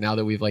podcast, like now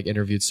that we've like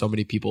interviewed so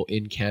many people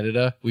in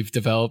Canada, we've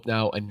developed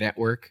now a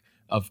network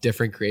of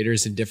different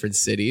creators in different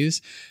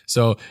cities.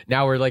 So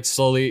now we're like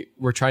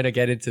we're trying to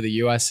get into the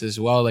US as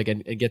well, like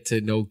and get to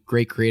know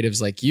great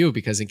creatives like you,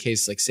 because in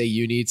case like say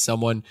you need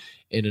someone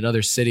in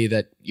another city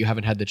that you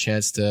haven't had the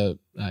chance to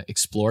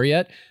explore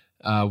yet,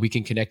 we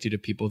can connect you to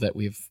people that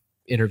we've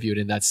interviewed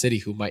in that city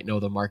who might know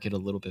the market a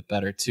little bit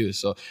better too.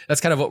 So that's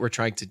kind of what we're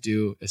trying to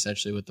do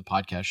essentially with the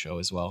podcast show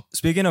as well.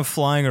 Speaking of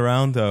flying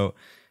around though,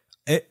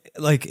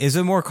 is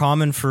it more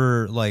common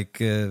for like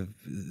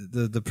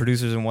the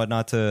producers and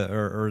whatnot to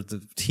or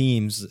the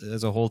teams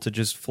as a whole to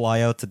just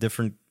fly out to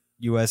different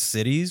US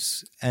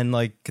cities and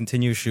like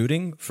continue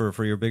shooting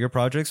for your bigger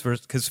projects?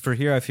 Because for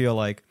here I feel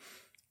like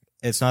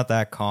it's not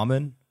that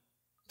common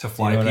to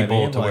fly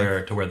people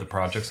to where the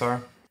projects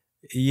are.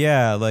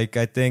 Yeah, like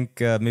I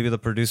think maybe the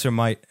producer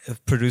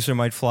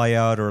might fly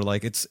out, or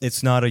like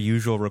it's not a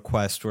usual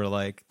request where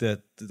like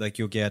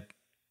you'll get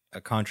a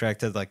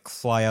contract to like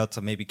fly out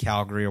to maybe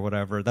Calgary or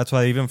whatever. That's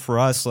why even for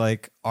us,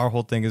 like our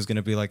whole thing is going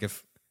to be like,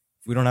 if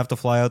we don't have to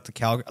fly out to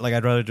Calgary, like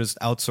I'd rather just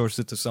outsource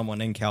it to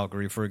someone in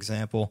Calgary, for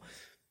example.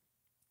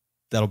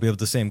 That'll be of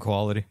the same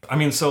quality. I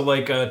mean, so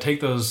like take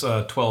those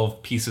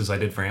 12 pieces I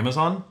did for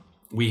Amazon.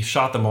 We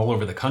shot them all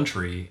over the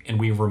country and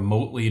we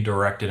remotely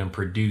directed and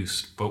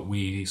produced, but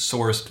we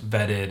sourced,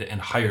 vetted, and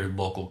hired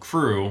local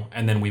crew.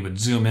 And then we would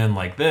zoom in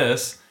like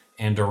this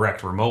and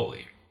direct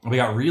remotely. We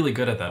got really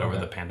good at that over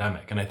the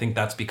pandemic. And I think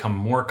that's become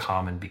more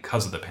common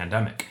because of the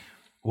pandemic.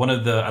 I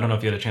don't know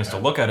if you had a chance to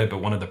look at it, but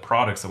one of the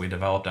products that we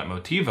developed at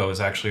Motivo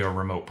is actually a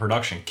remote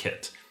production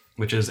kit,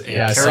 which is a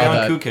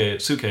carry-on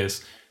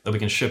suitcase that we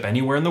can ship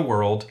anywhere in the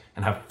world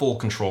and have full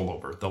control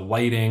over. The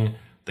lighting,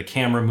 the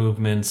camera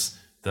movements,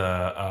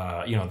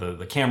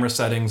 the camera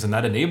settings, and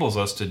that enables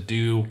us to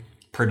do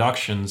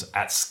productions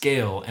at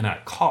scale and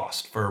at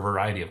cost for a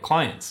variety of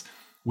clients.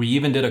 We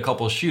even did a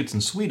couple of shoots in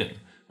Sweden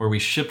where we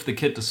shipped the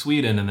kit to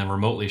Sweden and then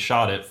remotely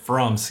shot it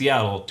from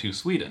Seattle to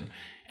Sweden,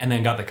 and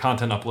then got the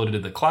content uploaded to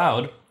the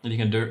cloud, and you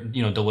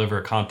can deliver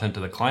content to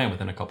the client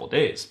within a couple of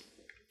days,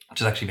 which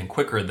has actually been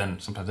quicker than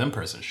sometimes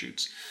in-person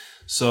shoots.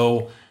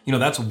 So,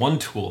 that's one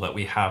tool that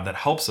we have that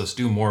helps us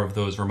do more of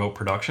those remote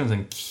productions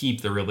and keep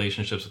the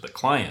relationships with the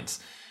clients.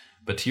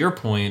 But to your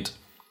point,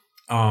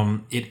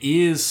 it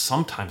is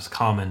sometimes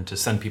common to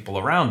send people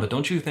around, but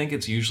don't you think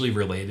it's usually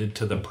related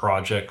to the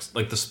project,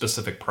 like the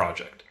specific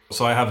project?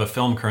 So I have a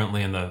film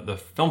currently in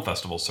the film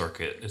festival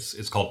circuit.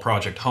 It's called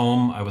Project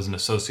Home. I was an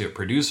associate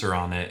producer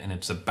on it, and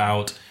it's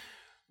about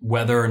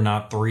whether or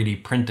not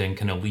 3D printing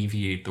can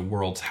alleviate the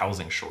world's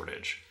housing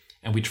shortage.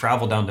 And we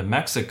travel down to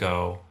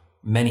Mexico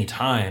many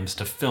times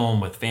to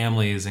film with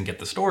families and get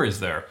the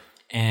stories there.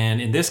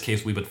 And in this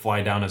case, we would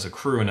fly down as a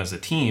crew and as a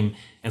team,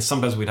 and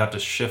sometimes we'd have to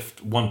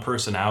shift one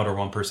person out or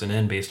one person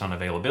in based on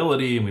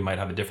availability, and we might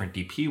have a different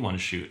DP one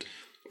shoot.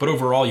 But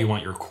overall, you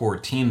want your core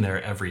team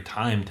there every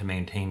time to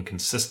maintain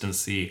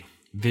consistency,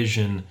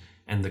 vision,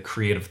 and the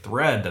creative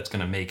thread that's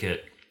going to make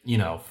it,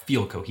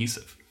 feel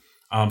cohesive.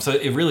 So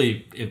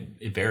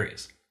it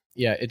varies.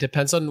 Yeah, it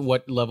depends on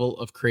what level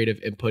of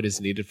creative input is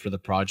needed for the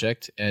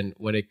project. And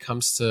when it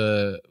comes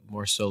to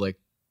more so like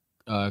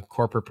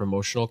corporate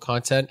promotional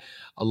content,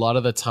 a lot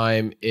of the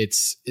time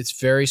it's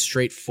very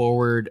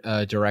straightforward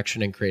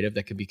direction and creative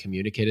that can be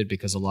communicated,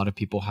 because a lot of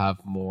people have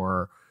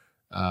more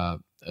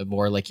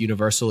like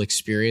universal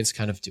experience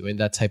kind of doing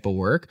that type of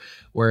work.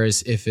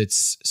 Whereas if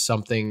it's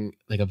something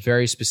like a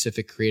very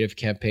specific creative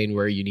campaign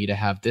where you need to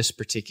have this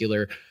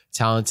particular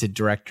talented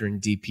director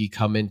and DP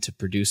come in to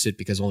produce it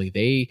because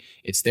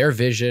it's their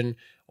vision,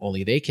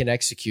 only they can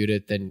execute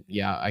it, then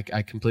yeah,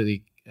 I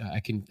completely I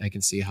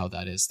can see how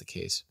that is the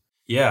case.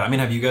 Yeah, I mean,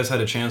 have you guys had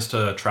a chance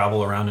to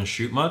travel around and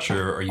shoot much,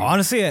 or are you?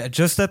 Honestly,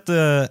 just at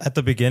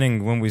the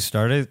beginning when we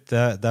started,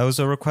 that was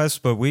a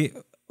request, but we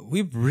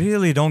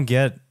really don't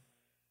get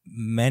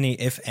many,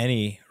 if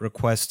any,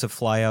 requests to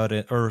fly out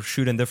or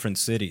shoot in different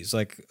cities.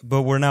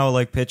 But we're now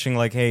like pitching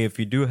like, hey, if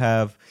you do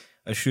have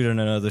a shoot in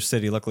another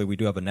city, luckily we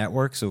do have a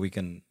network, so we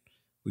can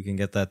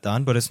get that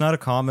done. But it's not a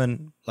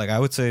common, like I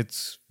would say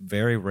it's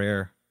very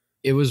rare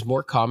it was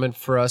more common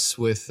for us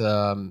with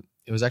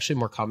it was actually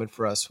more common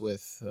for us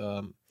with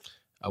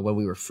when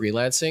we were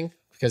freelancing,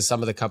 because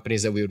some of the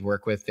companies that we would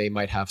work with, they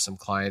might have some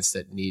clients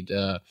that need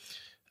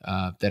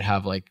that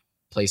have like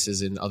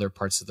places in other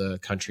parts of the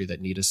country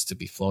that need us to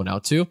be flown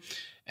out to.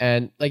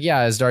 And like, yeah,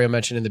 as Dario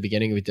mentioned in the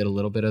beginning, we did a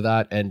little bit of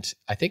that. And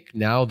I think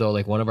now though,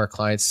 like one of our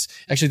clients,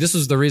 actually, this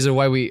was the reason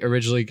why we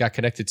originally got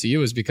connected to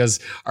you, is because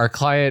our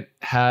client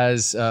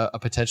has a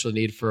potential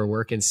need for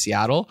work in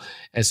Seattle.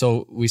 And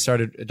so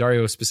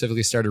Dario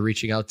specifically started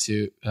reaching out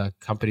to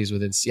companies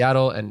within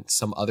Seattle and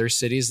some other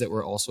cities that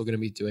were also going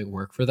to be doing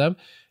work for them.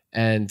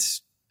 And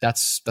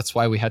that's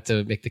why we had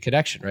to make the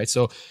connection, right?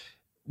 So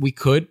we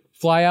could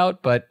fly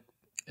out, but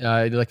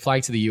like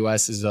flying to the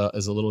US is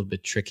a little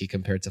bit tricky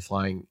compared to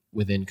flying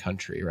within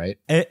country, right?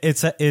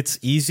 It's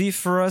easy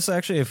for us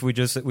actually if we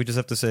just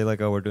have to say like,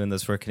 oh, we're doing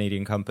this for a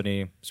Canadian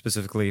company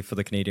specifically for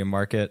the Canadian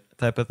market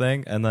type of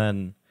thing, and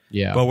then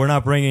but we're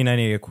not bringing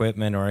any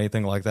equipment or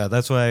anything like that.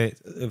 That's why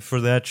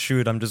for that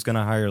shoot I'm just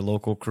gonna hire a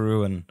local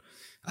crew, and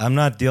I'm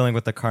not dealing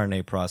with the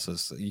carnet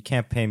process. You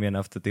can't pay me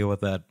enough to deal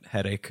with that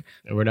headache.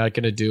 And we're not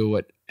gonna do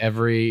what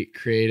every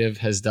creative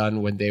has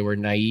done when they were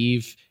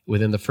naive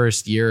within the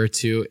first year or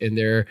two in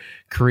their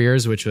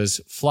careers, which was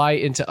fly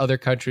into other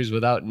countries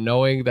without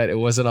knowing that it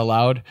wasn't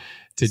allowed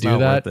to do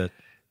that. Worth it.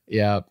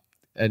 Yeah.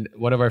 And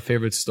one of our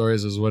favorite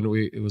stories was when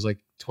it was like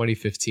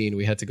 2015,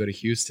 we had to go to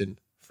Houston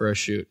for a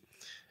shoot.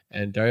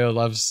 And Dario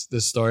loves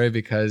this story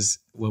because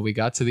when we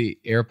got to the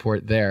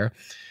airport there,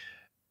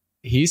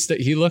 he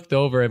looked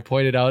over and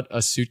pointed out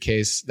a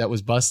suitcase that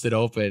was busted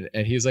open.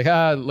 And he was like,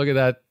 look at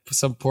that.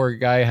 Some poor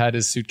guy had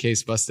his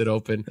suitcase busted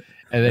open.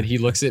 And then he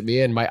looks at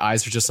me and my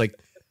eyes were just like,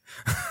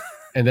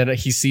 and then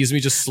he sees me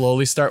just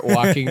slowly start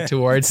walking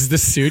towards the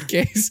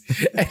suitcase,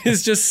 and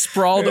it's just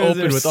sprawled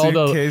open with all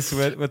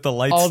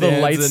the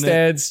light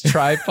stands,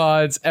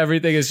 tripods,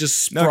 everything is just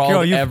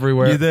sprawled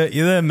everywhere. You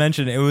didn't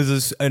mention it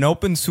was an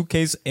open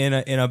suitcase in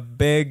a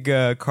big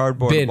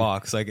cardboard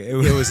box. Like it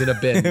was in a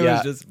bin. It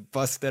was just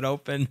busted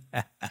open.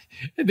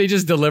 And they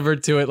just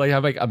delivered to it. Like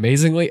I'm like,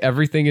 amazingly,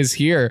 everything is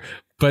here,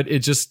 but it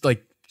just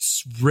like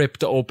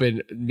ripped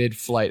open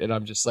mid-flight, and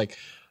I'm just like,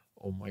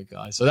 oh my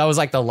God. So that was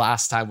like the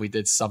last time we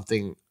did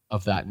something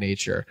of that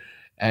nature.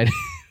 And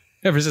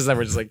ever since then,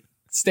 we're just like,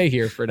 stay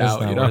here for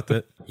now. You know? Worth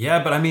it.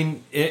 Yeah, but I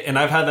mean, and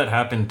I've had that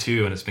happen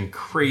too, and it's been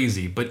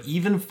crazy. But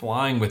even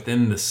flying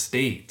within the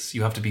States,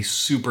 you have to be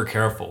super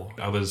careful.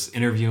 I was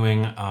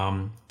interviewing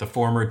the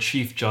former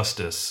Chief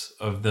Justice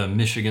of the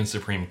Michigan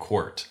Supreme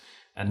Court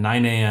at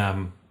 9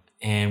 a.m.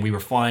 And we were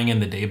flying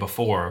in the day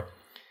before.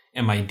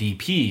 And my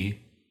DP,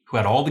 who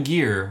had all the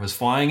gear, was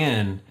flying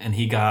in, and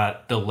he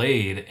got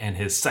delayed, and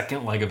his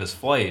second leg of his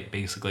flight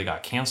basically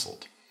got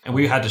canceled. And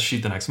we had to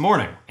shoot the next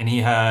morning. And he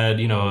had,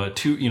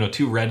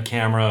 two red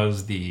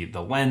cameras, the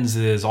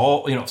lenses,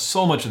 all,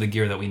 so much of the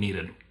gear that we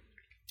needed.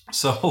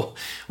 So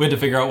we had to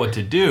figure out what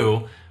to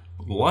do.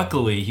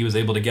 Luckily, he was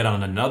able to get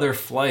on another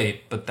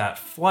flight, but that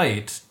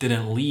flight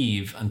didn't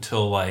leave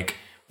until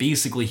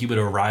basically he would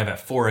arrive at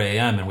 4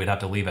 a.m. and we'd have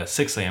to leave at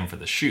 6 a.m. for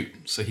the shoot.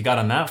 So he got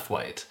on that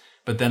flight,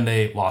 but then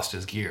they lost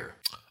his gear.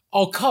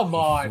 Oh, come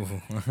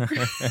on.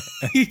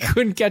 He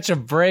couldn't catch a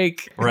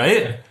break.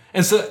 Right?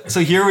 And so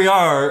here we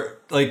are,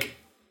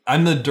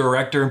 I'm the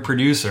director and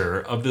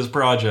producer of this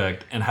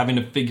project and having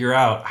to figure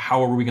out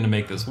how are we going to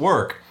make this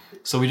work.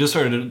 So we just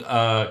started,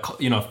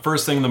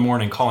 first thing in the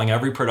morning, calling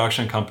every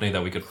production company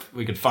that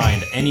we could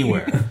find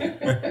anywhere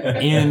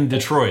in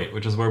Detroit,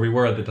 which is where we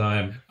were at the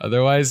time.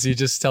 Otherwise, you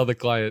just tell the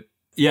client.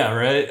 Yeah,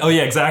 right? Oh,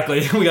 yeah,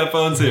 exactly. We got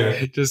phones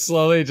here. Just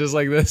slowly, just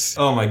like this.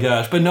 Oh, my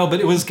gosh. But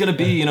it was going to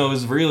be, it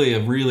was really a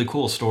really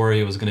cool story.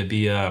 It was going to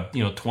be a,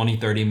 20,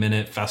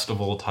 30-minute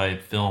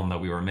festival-type film that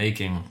we were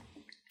making.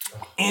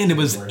 And it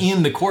was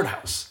in the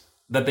courthouse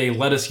that they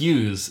let us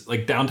use,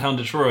 downtown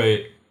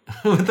Detroit,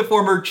 with the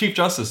former Chief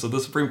Justice of the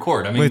Supreme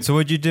Court. I mean, wait, so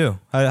what'd you do?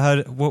 What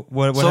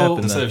happened So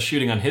instead of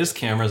shooting on his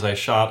cameras, I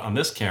shot on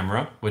this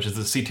camera, which is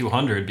the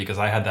C200, because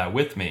I had that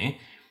with me.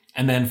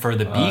 And then for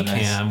the B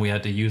cam, we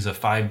had to use a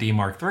 5D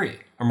Mark III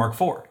or Mark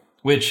IV,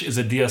 which is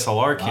a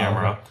DSLR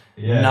camera,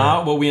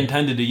 not what we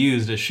intended to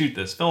use to shoot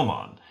this film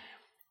on.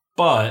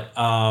 But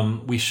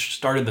we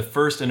started the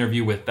first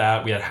interview with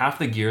that. We had half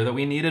the gear that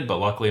we needed, but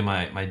luckily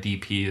my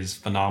DP is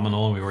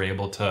phenomenal, and we were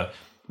able to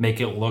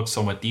make it look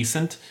somewhat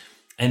decent.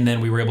 And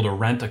then we were able to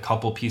rent a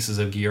couple pieces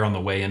of gear on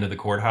the way into the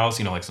courthouse,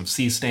 some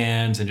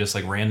C-stands and just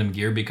random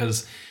gear,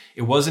 because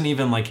it wasn't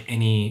even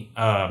any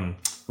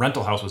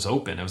rental house was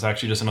open. It was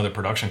actually just another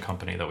production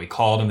company that we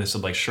called, and they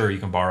said sure, you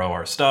can borrow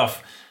our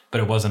stuff,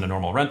 but it wasn't a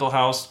normal rental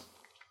house.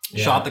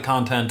 Yeah. Shot the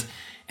content.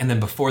 And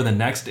then before the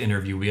next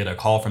interview, we had a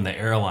call from the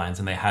airlines,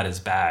 and they had his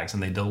bags,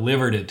 and they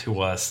delivered it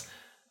to us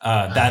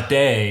that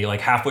day,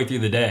 halfway through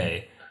the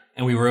day.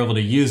 And we were able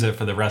to use it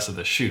for the rest of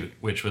the shoot,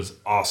 which was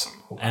awesome.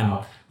 Wow.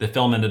 And the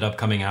film ended up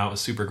coming out. It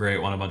was super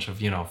great. Won a bunch of,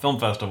 film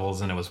festivals,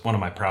 and it was one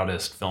of my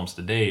proudest films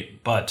to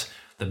date. But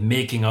the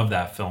making of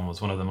that film was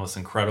one of the most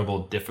incredible,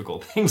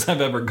 difficult things I've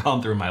ever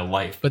gone through in my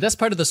life. But that's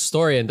part of the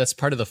story, and that's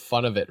part of the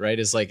fun of it, right?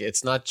 Is like,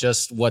 it's not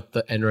just what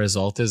the end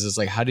result is. It's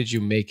like, how did you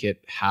make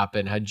it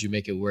happen? How did you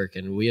make it work?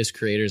 And we as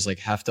creators like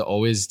have to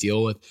always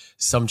deal with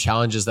some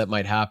challenges that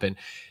might happen.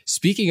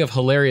 Speaking of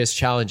hilarious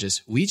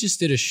challenges, we just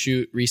did a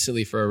shoot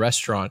recently for a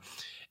restaurant,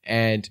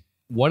 and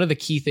one of the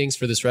key things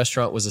for this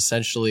restaurant was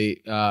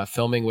essentially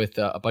filming with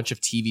a bunch of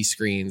TV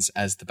screens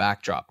as the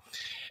backdrop.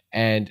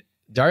 And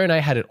Dario and I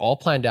had it all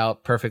planned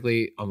out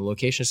perfectly on the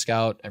location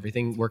scout.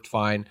 Everything worked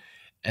fine.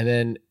 And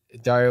then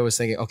Dario was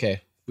thinking,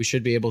 okay, we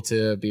should be able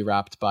to be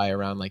wrapped by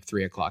around like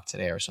 3:00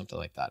 today or something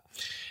like that.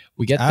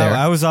 We get there.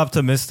 I was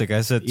optimistic.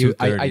 I said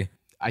 2:30.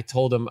 I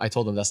told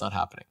him that's not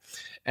happening.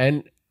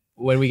 And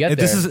when we get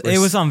there, it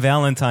was on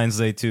Valentine's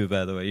Day too,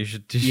 by the way. You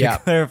should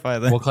clarify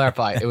that. We'll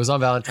clarify. It was on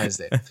Valentine's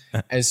Day.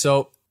 And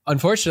so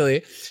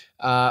unfortunately,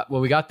 when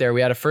we got there,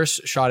 we had a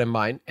first shot in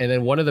mind, and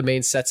then one of the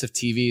main sets of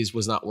TVs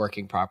was not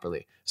working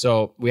properly.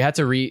 So we had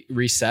to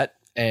reset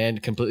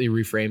and completely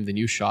reframe the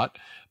new shot.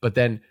 But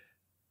then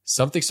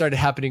something started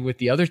happening with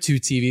the other two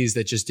TVs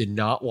that just did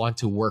not want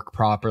to work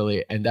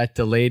properly. And that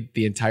delayed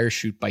the entire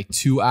shoot by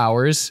 2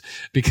 hours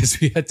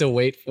because we had to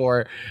wait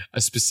for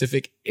a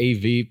specific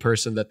AV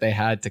person that they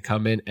had to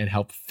come in and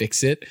help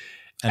fix it.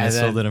 And it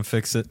still didn't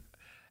fix it.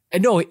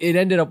 And no, it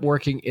ended up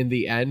working in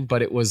the end,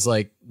 but it was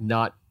like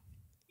not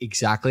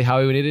exactly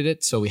how we needed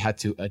it. So we had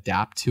to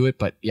adapt to it.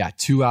 But yeah,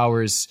 2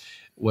 hours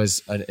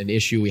was an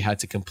issue. We had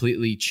to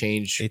completely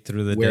change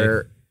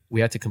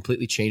we had to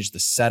completely change the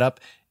setup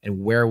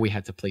and where we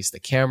had to place the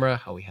camera,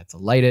 how we had to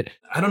light it.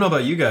 I don't know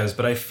about you guys,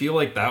 but I feel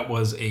like that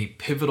was a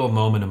pivotal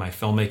moment in my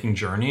filmmaking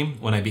journey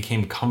when I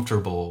became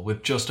comfortable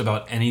with just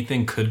about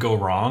anything could go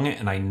wrong,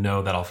 and I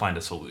know that I'll find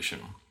a solution.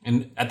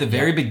 And at the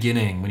very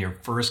beginning, when you're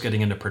first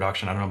getting into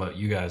production, I don't know about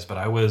you guys, but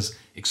I was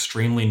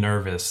extremely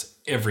nervous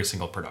every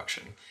single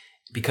production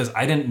because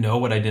I didn't know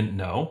what I didn't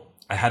know.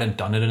 I hadn't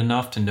done it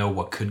enough to know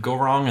what could go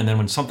wrong. And then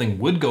when something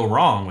would go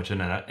wrong, which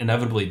it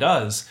inevitably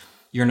does,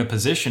 you're in a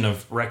position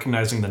of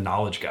recognizing the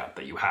knowledge gap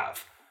that you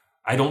have.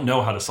 I don't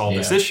know how to solve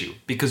this issue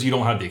because you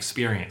don't have the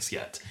experience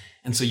yet.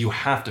 And so you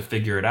have to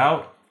figure it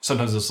out.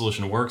 Sometimes the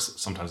solution works,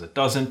 sometimes it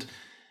doesn't.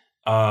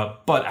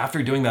 But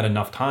after doing that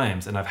enough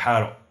times, and I've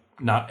had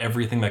not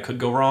everything that could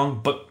go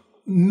wrong, but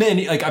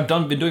many, like I've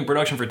been doing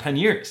production for 10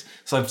 years.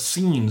 So I've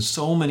seen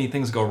so many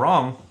things go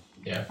wrong.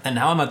 Yeah. And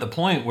now I'm at the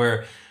point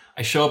where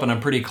I show up and I'm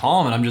pretty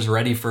calm and I'm just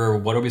ready for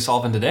what are we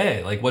solving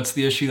today? Like, what's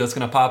the issue that's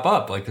going to pop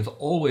up? Like, there's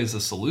always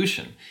a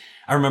solution.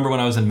 I remember when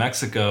I was in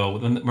Mexico,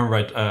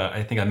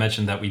 I think I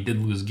mentioned that we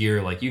did lose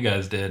gear like you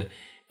guys did.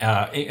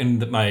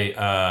 And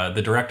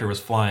the director was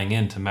flying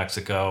into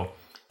Mexico.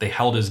 They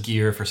held his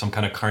gear for some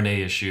kind of carnet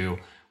issue.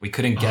 We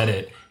couldn't get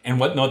it. And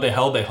what they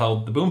held? They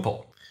held the boom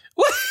pole.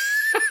 What?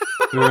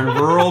 We were in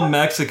rural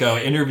Mexico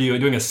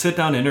doing a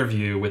sit-down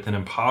interview with an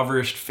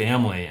impoverished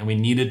family. And we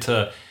needed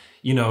to,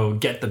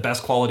 get the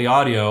best quality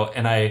audio.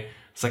 And I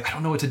was like, I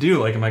don't know what to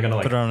do. Like, am I going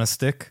to put it on a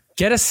stick?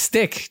 Get a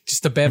stick,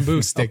 just a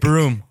bamboo stick.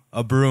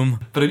 A broom.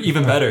 But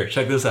even better,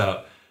 check this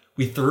out.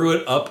 We threw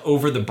it up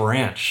over the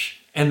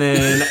branch and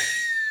then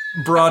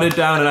brought it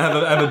down. And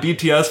I have a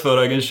BTS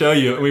photo I can show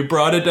you. And we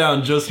brought it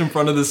down just in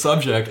front of the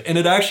subject. And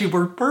it actually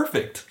worked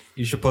perfect.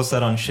 You should post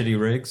that on Shitty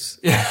Rigs.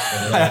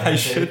 Yeah, I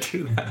should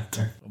do that.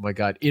 Oh my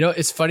God.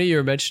 It's funny you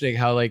were mentioning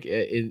how like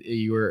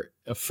you were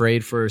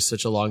afraid for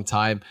such a long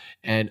time.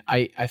 And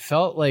I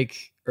felt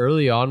like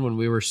early on when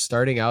we were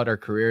starting out our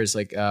careers,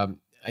 like I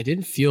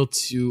didn't feel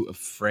too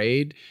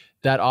afraid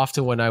that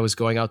often when I was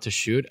going out to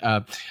shoot.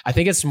 I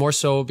think it's more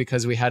so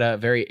because we had a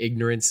very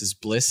ignorance is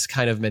bliss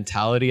kind of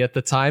mentality at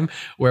the time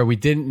where we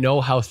didn't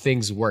know how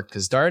things worked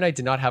because Dar and I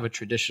did not have a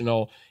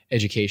traditional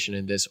education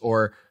in this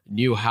or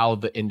knew how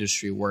the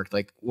industry worked.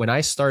 Like when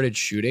I started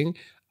shooting,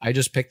 I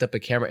just picked up a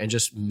camera and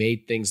just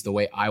made things the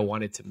way I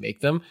wanted to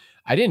make them.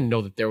 I didn't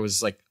know that there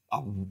was like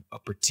a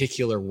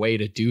particular way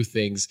to do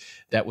things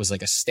that was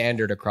like a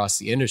standard across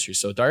the industry.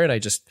 So Dar and I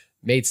just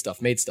made stuff.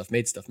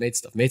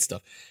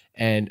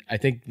 And I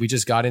think we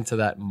just got into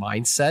that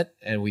mindset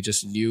and we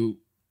just knew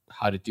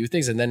how to do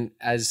things. And then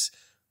as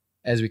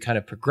we kind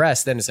of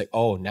progressed, then it's like,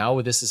 oh,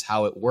 now this is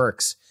how it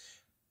works.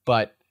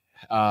 But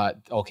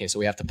okay, so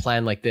we have to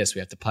plan like this. We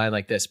have to plan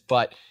like this.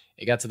 But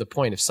it got to the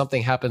point, if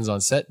something happens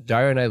on set,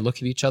 Dario and I look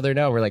at each other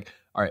now. We're like,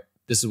 all right,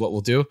 this is what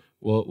we'll do.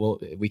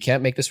 We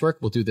can't make this work.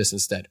 We'll do this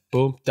instead.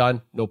 Boom,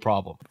 done. No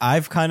problem.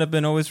 I've kind of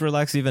been always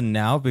relaxed even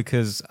now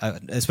because,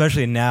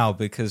 especially now,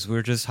 because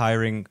we're just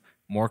hiring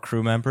more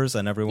crew members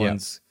and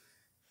everyone's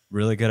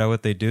really good at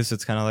what they do. So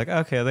it's kind of like,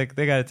 okay,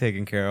 they got it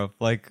taken care of.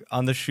 Like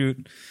on the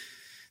shoot,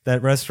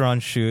 that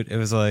restaurant shoot, it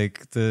was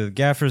like the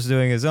gaffer's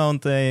doing his own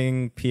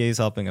thing, PA's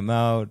helping him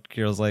out,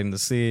 Kirill's lighting the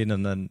scene,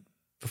 and then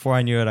before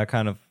I knew it, I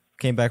kind of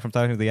came back from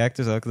talking to the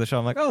actors. I looked at the show,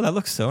 I'm like, oh, that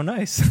looks so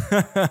nice.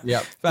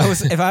 Yeah.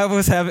 If I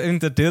was having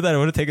to do that, it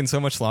would have taken so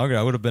much longer.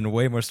 I would have been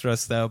way more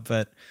stressed out,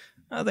 but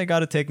they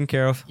got it taken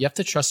care of. You have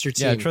to trust your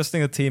team. Yeah,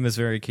 trusting a team is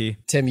very key.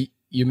 Tim,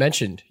 you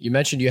mentioned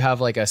you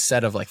have like a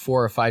set of like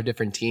 4 or 5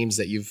 different teams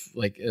that you've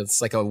like, it's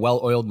like a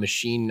well-oiled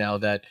machine now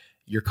that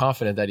you're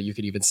confident that you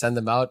could even send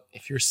them out.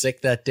 If you're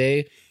sick that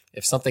day,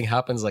 if something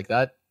happens like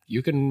that,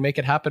 you can make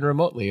it happen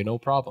remotely, no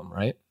problem,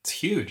 right? It's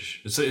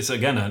huge. It's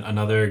again,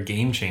 another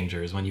game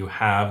changer is when you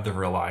have the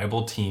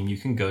reliable team you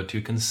can go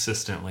to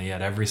consistently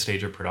at every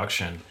stage of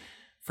production.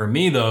 For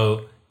me,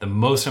 though, the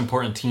most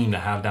important team to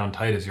have down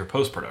tight is your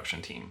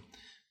post-production team,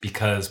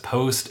 because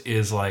post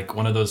is like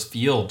one of those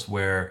fields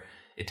where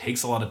it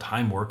takes a lot of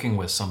time working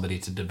with somebody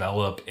to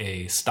develop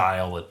a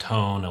style, a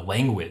tone, a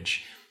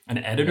language. And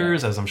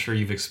editors, as I'm sure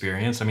you've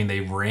experienced, I mean, they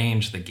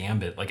range the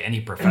gambit, like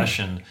any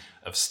profession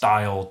of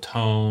style,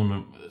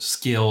 tone,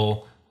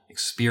 skill,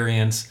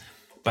 experience.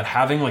 But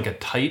having like a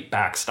tight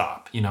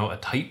backstop, a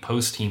tight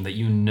post team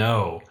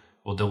that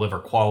will deliver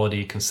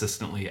quality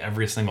consistently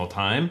every single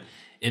time,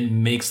 it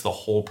makes the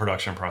whole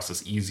production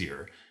process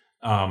easier.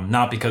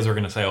 Not because we're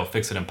going to say, oh,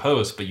 fix it in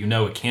post, but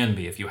it can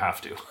be if you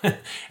have to.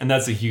 And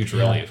that's a huge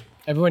relief.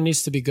 Everyone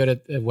needs to be good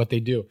at what they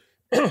do.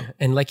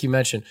 And like you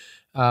mentioned,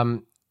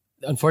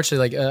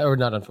 unfortunately, or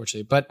not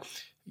unfortunately, but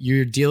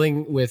you're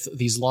dealing with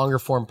these longer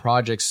form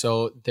projects.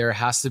 So there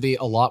has to be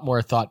a lot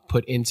more thought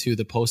put into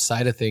the post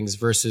side of things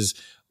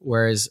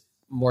whereas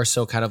more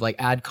so kind of like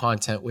ad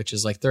content, which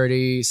is like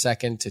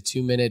 30-second to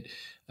 2-minute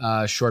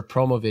short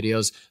promo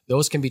videos.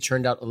 Those can be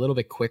churned out a little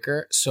bit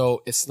quicker.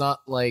 So it's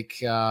not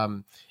like you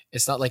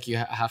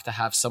have to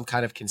have some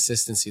kind of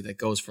consistency that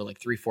goes for like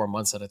 3-4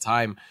 months at a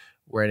time,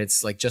 where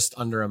it's like just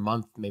under a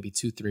month, maybe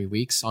 2-3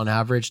 weeks on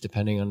average,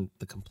 depending on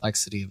the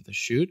complexity of the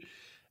shoot.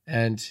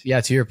 And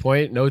yeah, to your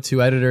point, no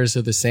two editors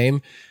are the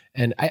same.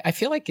 And I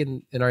feel like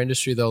in our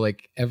industry though,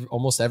 like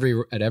almost at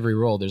every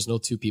role, there's no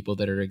two people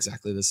that are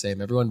exactly the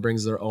same. Everyone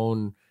brings their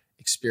own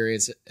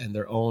experience and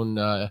their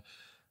own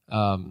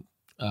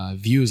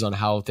views on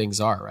how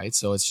things are, right?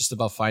 So it's just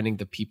about finding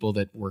the people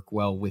that work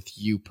well with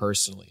you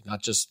personally,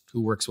 not just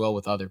who works well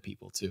with other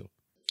people too.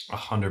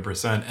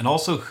 100%. And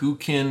also who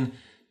can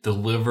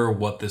deliver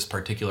what this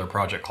particular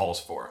project calls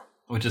for,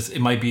 which is, it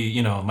might be,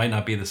 it might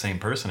not be the same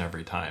person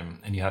every time.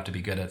 And you have to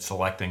be good at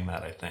selecting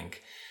that, I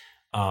think.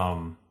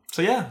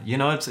 So yeah,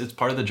 it's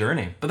part of the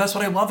journey, but that's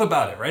what I love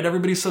about it, right?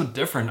 Everybody's so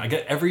different. I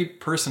get every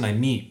person I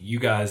meet, you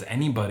guys,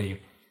 anybody,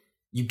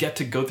 you get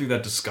to go through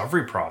that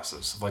discovery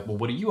process of like, well,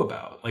 what are you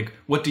about? Like,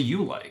 what do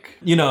you like?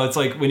 It's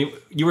like when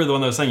you were the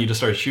one that was saying you just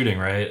started shooting,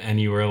 right? And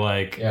you were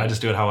like, I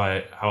just do it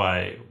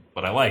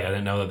what I like. I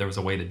didn't know that there was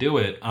a way to do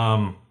it.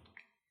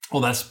 Well,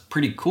 that's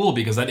pretty cool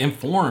because that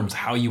informs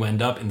how you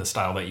end up in the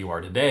style that you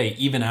are today,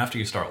 even after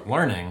you start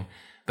learning.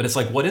 But it's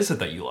like, what is it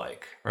that you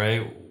like,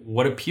 right?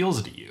 What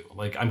appeals to you?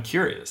 Like, I'm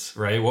curious,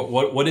 right?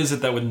 What is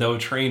it that with no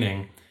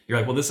training, you're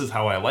like, well, this is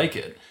how I like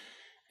it.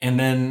 And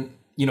then,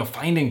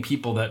 finding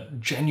people that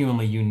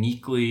genuinely,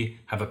 uniquely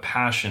have a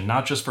passion,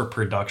 not just for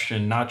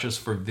production, not just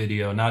for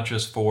video, not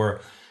just for,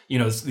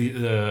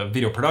 the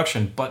video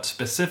production, but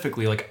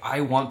specifically like,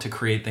 I want to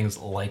create things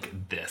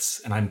like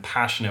this. And I'm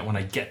passionate when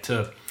I get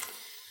to,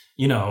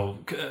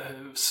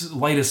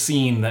 light a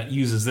scene that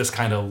uses this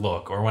kind of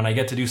look, or when I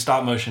get to do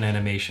stop motion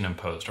animation in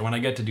post, or when I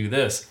get to do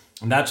this.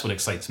 And that's what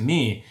excites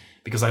me,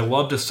 because I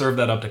love to serve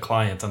that up to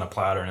clients on a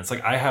platter. And it's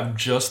like, I have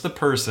just the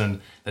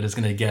person that is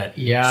going to get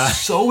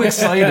so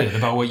excited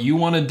about what you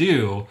want to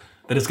do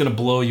that it's going to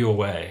blow you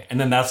away. And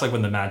then that's like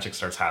when the magic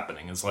starts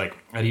happening. It's like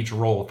at each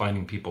role,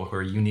 finding people who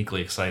are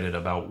uniquely excited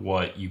about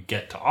what you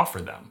get to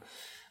offer them,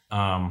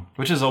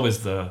 which is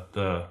always the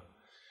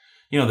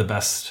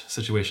best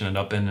situation to end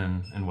up in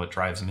and what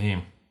drives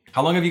me.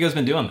 How long have you guys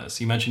been doing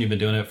this? You mentioned you've been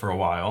doing it for a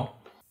while.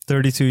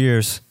 32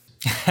 years.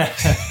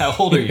 How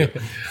old are you?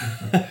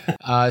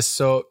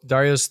 So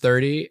Dario's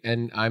 30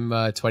 and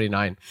I'm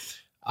 29.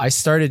 I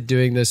started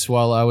doing this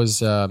while I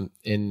was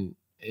in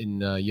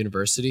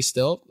university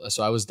still.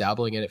 So I was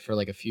dabbling in it for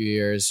like a few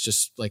years,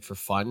 just like for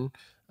fun,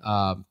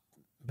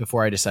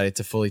 before I decided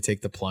to fully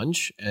take the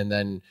plunge. And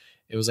then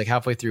it was like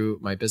halfway through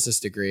my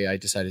business degree, I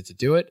decided to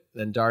do it.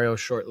 Then Dario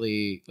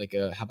shortly,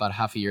 about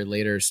half a year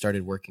later,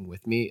 started working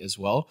with me as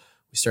well.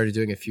 We started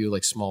doing a few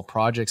like small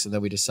projects, and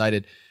then we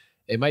decided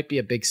it might be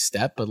a big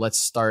step, but let's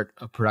start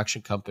a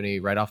production company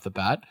right off the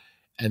bat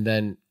and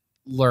then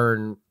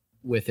learn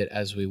with it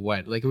as we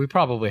went. Like, we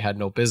probably had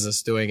no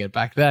business doing it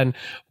back then,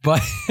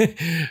 but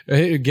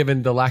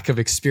given the lack of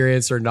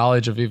experience or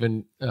knowledge of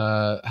even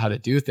how to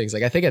do things,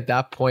 like I think at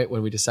that point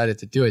when we decided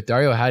to do it,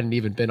 Dario hadn't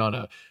even been on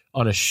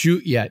a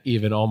shoot yet,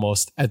 even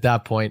almost at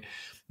that point.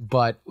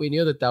 But we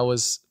knew that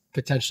was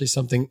potentially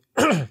something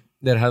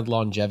that had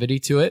longevity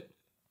to it.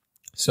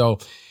 So,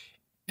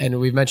 and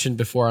we've mentioned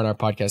before on our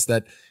podcast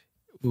that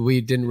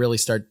we didn't really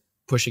start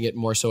pushing it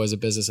more so as a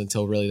business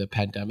until really the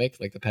pandemic.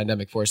 Like, the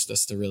pandemic forced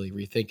us to really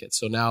rethink it.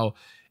 So now,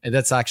 and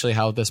that's actually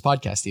how this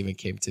podcast even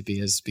came to be,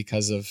 is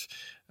because of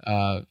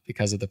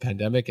the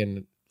pandemic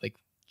and like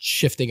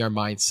shifting our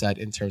mindset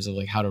in terms of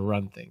like how to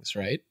run things,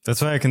 right?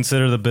 That's why I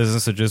consider the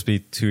business to just be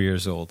 2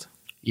 years old.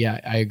 Yeah,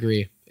 I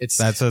agree.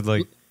 That's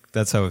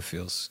how it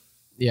feels.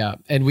 Yeah.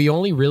 And we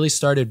only really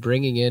started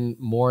bringing in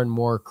more and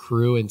more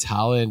crew and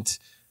talent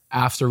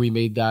after we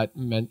made that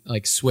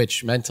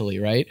switch mentally,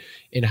 right,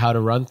 in how to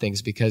run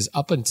things. Because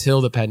up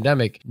until the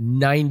pandemic,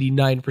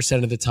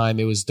 99% of the time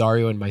it was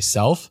Dario and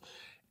myself,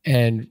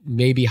 and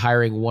maybe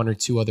hiring one or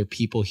two other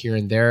people here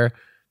and there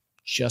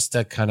just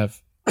to kind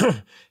of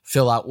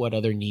fill out what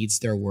other needs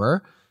there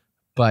were.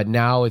 But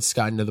now it's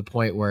gotten to the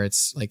point where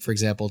it's like, for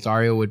example,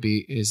 Dario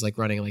is like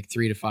running like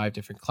 3 to 5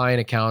 different client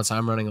accounts.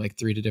 I'm running like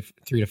 3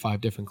 to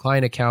 5 different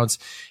client accounts,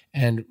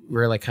 and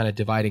we're like kind of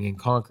dividing and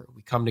conquer.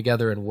 We come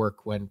together and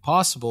work when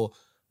possible,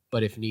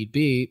 but if need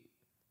be,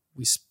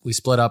 we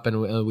split up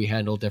and we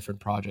handle different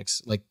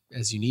projects like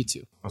as you need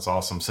to. That's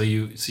awesome. So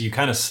you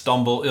kind of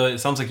stumble. It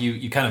sounds like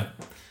you kind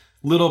of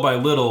little by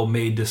little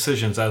made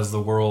decisions as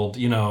the world,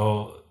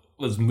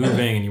 was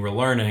moving and you were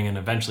learning, and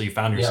eventually you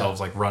found yourselves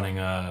like running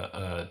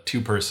a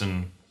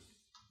 2-person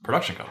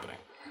production company.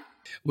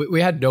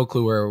 We had no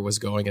clue where it was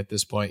going at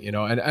this point, and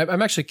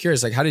I'm actually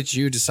curious, like, how did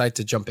you decide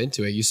to jump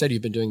into it? You said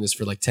you've been doing this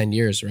for like 10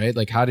 years, right?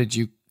 Like, how did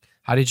you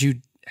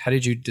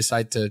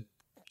decide to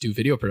do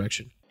video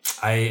production?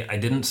 I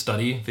didn't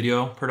study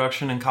video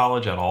production in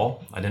college at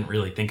all. I didn't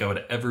really think I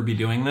would ever be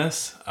doing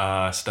this.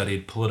 I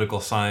studied political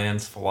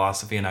science,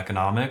 philosophy, and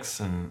economics,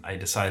 and I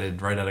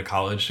decided right out of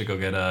college to go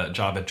get a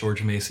job at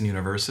George Mason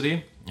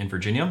University in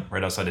Virginia,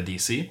 right outside of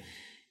DC.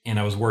 And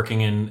I was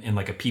working in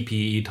like a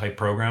PPE type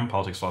program,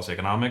 politics, philosophy,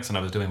 economics, and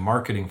I was doing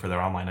marketing for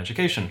their online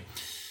education.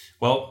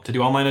 Well, to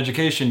do online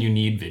education, you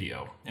need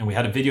video. And we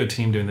had a video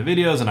team doing the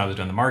videos, and I was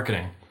doing the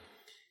marketing.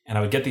 And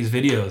I would get these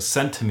videos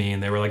sent to me,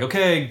 and they were like,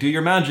 okay, do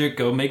your magic,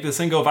 go make this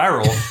thing go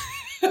viral.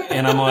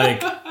 And I'm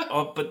like,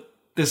 oh, but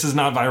this is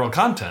not viral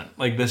content.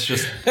 Like, this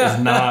just is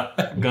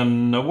not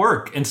gonna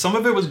work. And some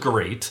of it was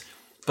great,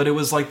 but it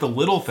was like the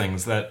little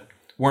things that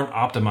weren't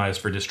optimized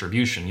for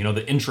distribution.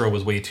 The intro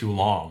was way too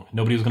long.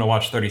 Nobody was gonna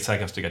watch 30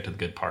 seconds to get to the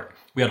good part.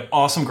 We had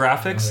awesome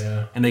graphics,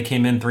 and they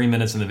came in 3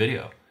 minutes in the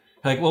video.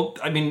 Like, well,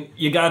 I mean,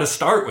 you got to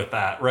start with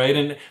that, right?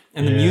 And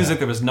the music,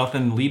 there was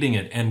nothing leading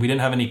it, and we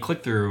didn't have any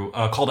click-through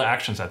call to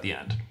actions at the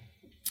end.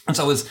 And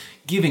so I was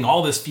giving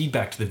all this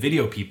feedback to the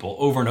video people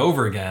over and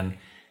over again,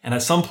 and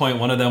at some point,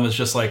 one of them was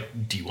just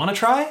like, do you want to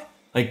try?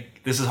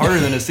 Like, this is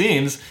harder than it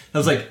seems. And I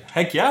was like,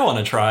 heck yeah, I want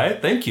to try.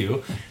 Thank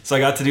you. So I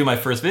got to do my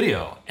first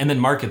video and then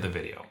market the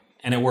video,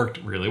 and it worked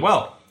really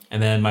well.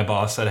 And then my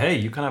boss said, hey,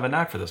 you kind of have a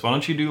knack for this. Why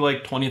don't you do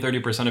like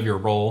 20-30% of your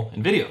role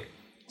in video?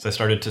 So I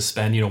started to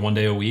spend, 1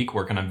 day a week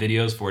working on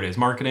videos, 4 days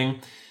marketing.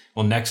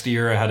 Well, next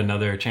year I had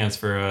another chance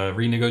for a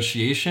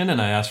renegotiation,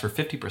 and I asked for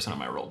 50% of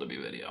my role to be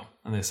video.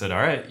 And they said, all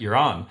right, you're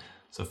on.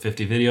 So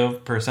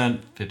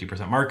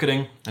 50%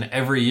 marketing. And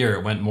every year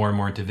it went more and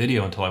more into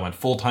video until I went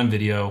full-time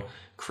video,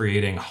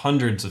 creating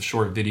hundreds of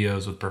short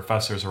videos with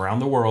professors around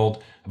the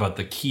world about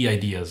the key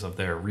ideas of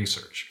their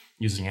research,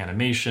 using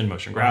animation,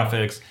 motion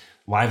graphics,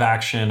 live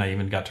action. I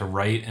even got to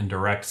write and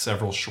direct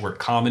several short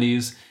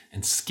comedies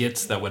and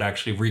skits that would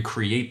actually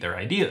recreate their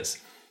ideas.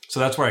 So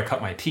that's where I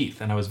cut my teeth.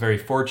 And I was very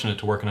fortunate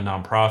to work in a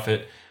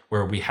nonprofit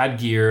where we had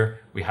gear,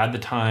 we had the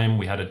time,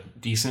 we had a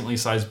decently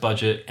sized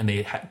budget, and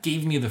they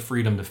gave me the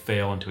freedom to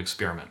fail and to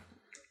experiment.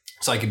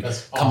 So I could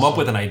come up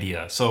with an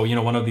idea. So,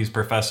 one of these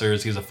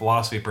professors, he's a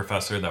philosophy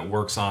professor that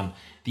works on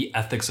the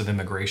ethics of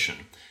immigration.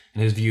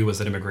 And his view was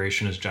that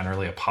immigration is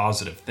generally a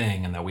positive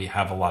thing and that we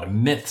have a lot of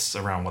myths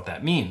around what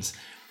that means.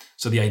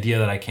 So the idea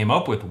that I came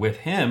up with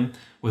him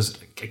was,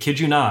 I kid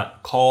you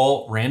not,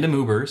 call random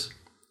Ubers,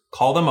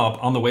 call them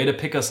up. On the way to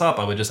pick us up,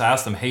 I would just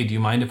ask them, hey, do you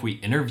mind if we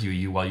interview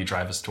you while you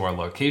drive us to our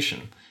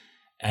location?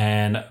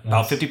 And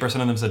about 50%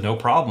 of them said, no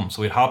problem.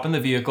 So we'd hop in the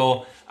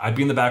vehicle. I'd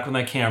be in the back with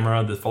my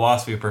camera. The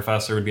philosophy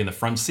professor would be in the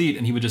front seat,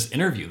 and he would just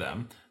interview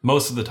them.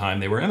 Most of the time,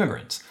 they were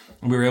immigrants.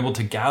 And we were able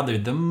to gather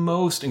the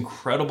most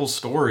incredible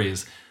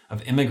stories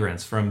of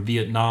immigrants from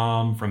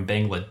Vietnam, from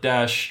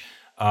Bangladesh,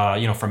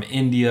 from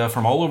India,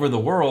 from all over the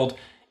world,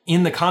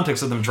 in the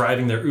context of them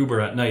driving their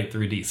Uber at night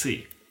through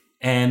DC.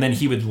 And then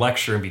he would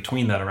lecture in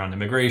between that around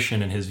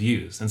immigration and his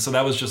views. And so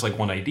that was just like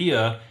one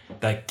idea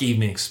that gave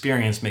me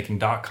experience making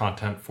doc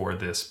content for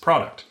this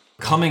product.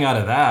 Coming out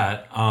of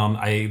that,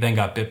 I then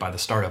got bit by the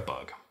startup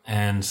bug.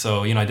 And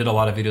so, I did a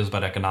lot of videos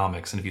about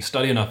economics. And if you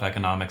study enough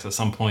economics, at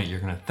some point you're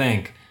going to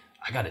think,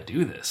 I got to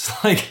do this.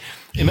 Like,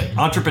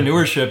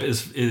 entrepreneurship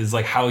is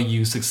like how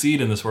you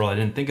succeed in this world. I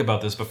didn't think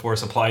about this before.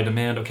 Supply,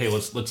 demand. Okay,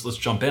 let's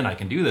jump in. I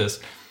can do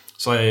this.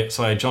 So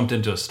I jumped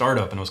into a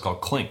startup, and it was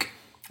called Clink.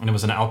 And it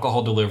was an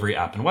alcohol delivery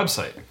app and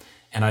website.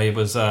 And I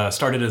was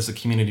started as a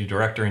community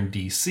director in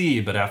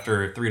DC, but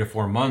after 3 to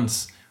 4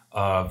 months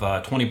of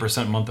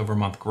 20%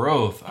 month-over-month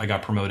growth, I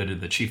got promoted to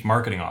the chief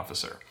marketing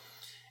officer.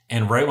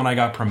 And right when I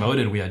got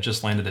promoted, we had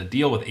just landed a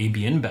deal with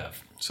AB InBev.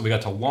 So we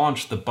got to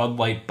launch the Bud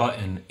Light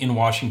button in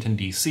Washington,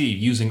 DC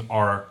using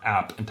our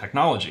app and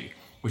technology,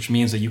 which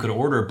means that you could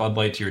order Bud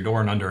Light to your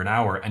door in under an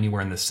hour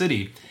anywhere in the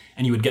city,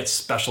 and you would get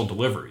special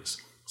deliveries.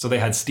 So they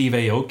had Steve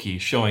Aoki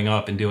showing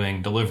up and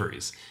doing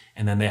deliveries.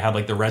 And then they had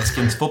like the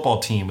Redskins football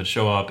team would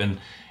show up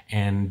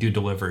and do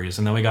deliveries.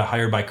 And then we got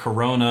hired by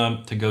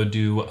Corona to go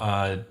do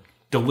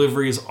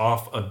deliveries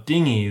off of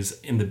dinghies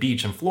in the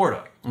beach in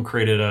Florida and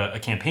created a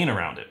campaign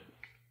around it.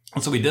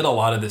 And so we did a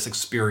lot of this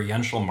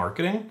experiential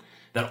marketing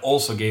that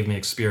also gave me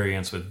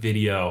experience with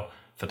video,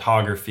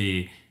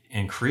 photography,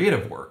 and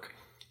creative work.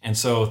 And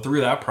so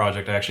through that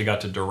project, I actually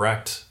got to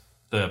direct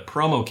the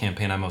promo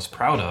campaign I'm most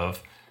proud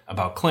of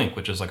about Clink,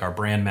 which is like our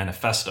brand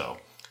manifesto.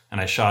 And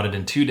I shot it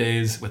in 2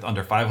 days with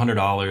under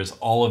 $500,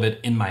 all of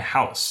it in my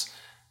house.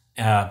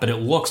 But it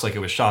looks like it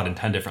was shot in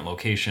 10 different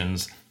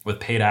locations with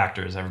paid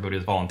actors. Everybody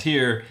was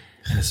volunteer.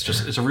 And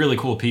it's a really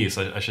cool piece.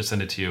 I should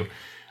send it to you.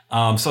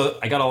 So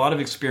I got a lot of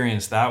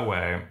experience that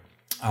way.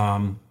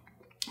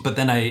 But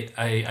then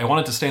I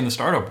wanted to stay in the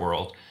startup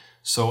world.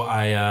 So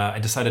I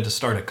decided to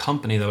start a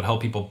company that would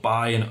help people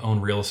buy and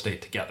own real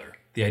estate together.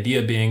 The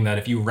idea being that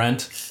if you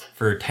rent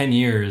for 10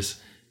 years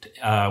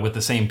with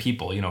the same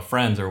people,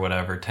 friends or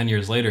whatever, 10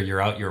 years later,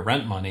 you're out your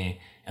rent money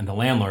and the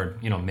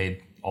landlord,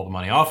 made all the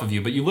money off of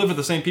you, but you live with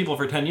the same people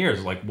for 10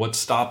 years. Like, what's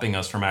stopping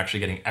us from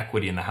actually getting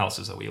equity in the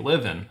houses that we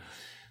live in?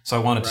 So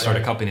I wanted to start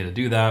a company to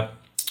do that.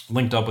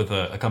 Linked up with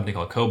a company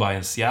called Kobai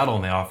in Seattle,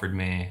 and they offered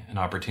me an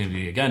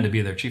opportunity again to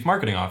be their chief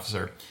marketing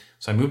officer.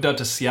 So I moved out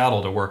to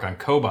Seattle to work on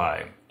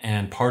Kobai.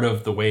 And part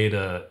of the way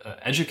to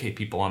educate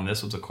people on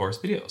this was, of course,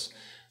 videos.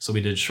 So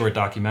we did short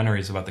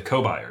documentaries about the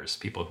co-buyers,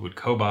 people who would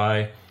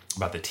co-buy,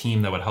 about the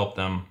team that would help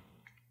them.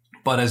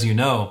 But as you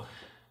know,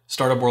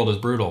 startup world is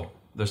brutal.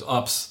 There's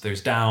ups,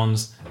 there's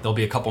downs. There'll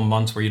be a couple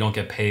months where you don't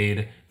get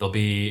paid. There'll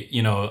be,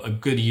 a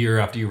good year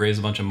after you raise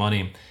a bunch of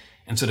money.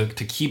 And so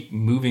to keep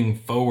moving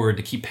forward,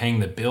 to keep paying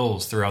the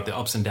bills throughout the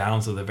ups and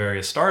downs of the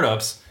various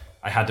startups,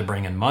 I had to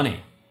bring in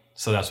money.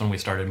 So that's when we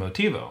started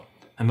Motivo.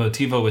 And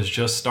Motivo was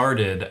just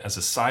started as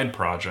a side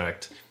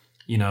project,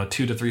 $2,000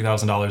 to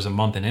 $3,000 a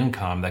month in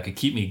income that could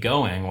keep me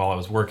going while I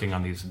was working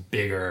on these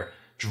bigger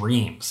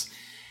dreams.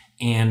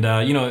 And,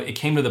 it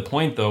came to the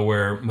point, though,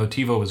 where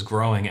Motivo was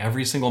growing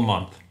every single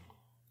month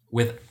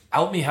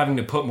without me having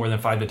to put more than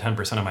 5 to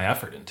 10% of my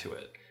effort into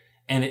it.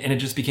 And it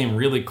just became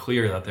really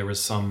clear that there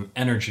was some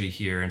energy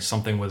here and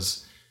something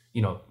was,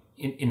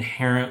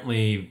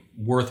 inherently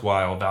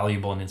worthwhile,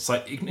 valuable, and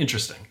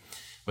interesting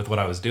with what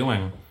I was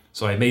doing.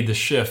 So I made the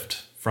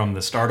shift from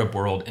the startup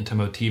world into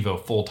Motivo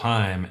full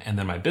time. And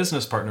then my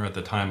business partner at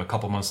the time, a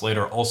couple months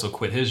later, also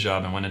quit his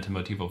job and went into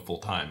Motivo full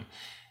time.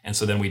 And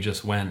so then we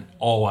just went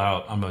all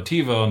out on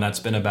Motivo. And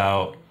that's been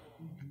about,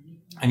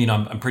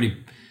 I'm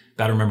pretty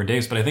bad to remember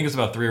dates, but I think it's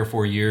about 3 or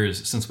 4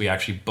 years since we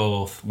actually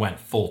both went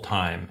full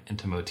time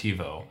into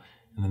Motivo.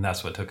 And then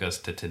that's what took us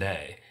to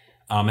today.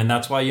 And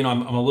that's why,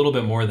 I'm a little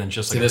bit more than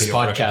just like a video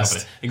podcast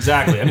company.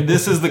 Exactly.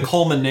 This is the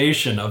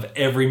culmination of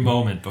every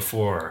moment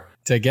before.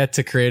 To get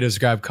to Creatives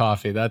Grab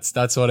Coffee. That's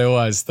what it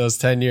was, those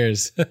 10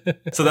 years.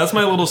 So that's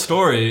my little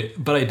story.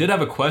 But I did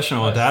have a question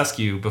I wanted to ask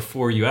you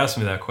before you asked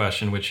me that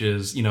question, which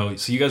is,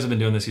 so you guys have been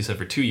doing this, you said,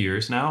 for 2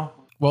 years now?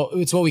 Well,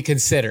 it's what we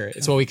consider.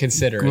 It's what we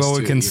consider.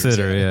 What we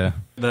consider, yeah.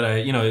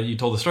 That you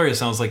told the story. It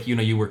sounds like,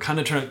 you were kind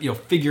of trying to,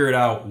 figure it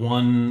out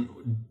one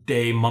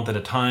day, month at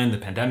a time. The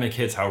pandemic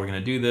hits. How are we going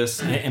to do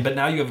this? But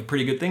now you have a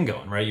pretty good thing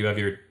going, right? You have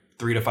your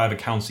 3 to 5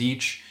 accounts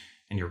each,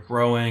 and you're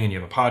growing, and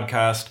you have a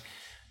podcast.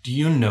 Do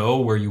you know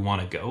where you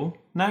want to go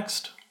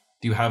next?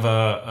 Do you have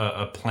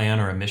a plan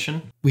or a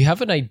mission? We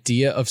have an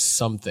idea of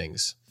some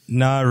things.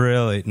 Not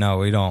really. No,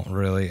 we don't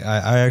really.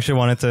 I actually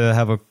wanted to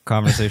have a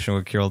conversation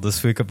with Kirill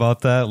this week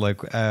about that.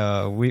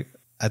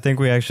 I think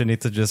we actually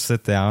need to just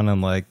sit down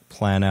and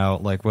plan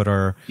out what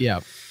our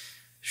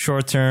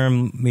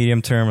short-term,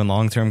 medium-term, and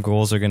long-term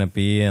goals are going to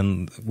be,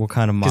 and what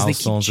kind of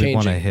milestones we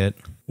want to hit.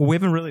 Well, we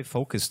haven't really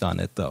focused on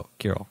it though,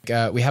 Kirill.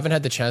 We haven't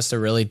had the chance to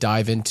really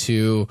dive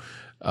into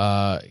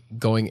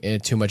going in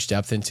too much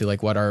depth into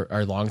what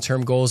our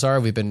long-term goals are.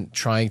 We've been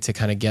trying to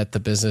kind of get the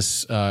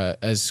business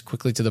as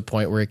quickly to the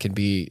point where it can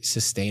be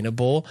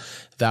sustainable.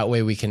 That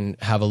way we can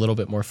have a little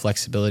bit more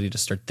flexibility to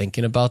start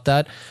thinking about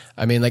that.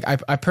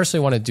 I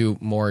personally want to do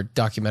more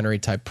documentary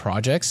type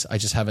projects. I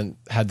just haven't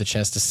had the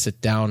chance to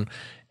sit down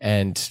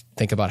and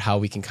think about how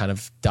we can kind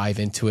of dive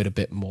into it a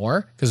bit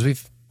more, because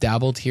we've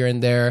dabbled here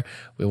and there.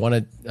 We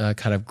want to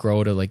kind of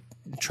grow to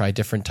try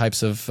different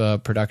types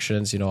of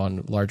productions,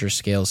 on larger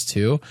scales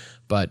too.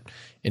 But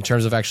in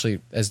terms of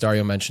actually, as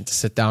Dario mentioned, to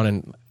sit down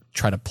and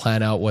try to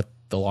plan out what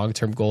the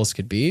long-term goals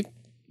could be,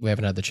 we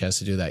haven't had the chance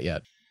to do that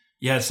yet.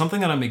 Yeah, it's something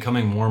that I'm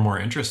becoming more and more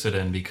interested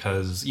in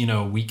because,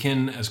 we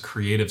can, as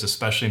creatives,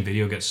 especially in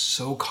video, get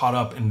so caught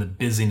up in the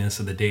busyness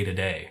of the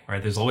day-to-day,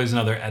 right? There's always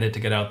another edit to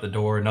get out the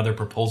door, another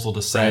proposal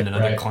to send,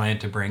 another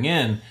client to bring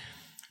in.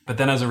 But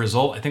then as a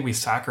result, I think we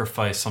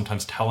sacrifice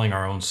sometimes telling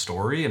our own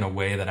story in a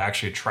way that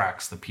actually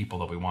attracts the people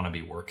that we want to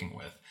be working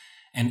with,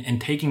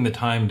 and taking the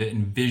time to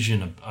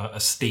envision a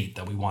state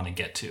that we want to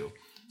get to.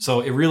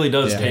 So it really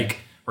does it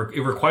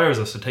requires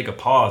us to take a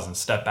pause and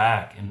step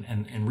back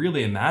and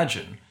really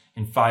imagine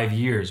in 5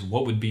 years,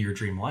 what would be your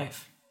dream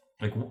life?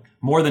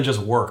 More than just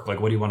work, what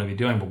do you want to be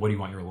doing, but what do you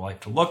want your life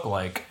to look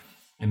like?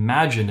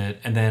 Imagine it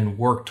and then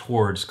work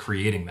towards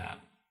creating that.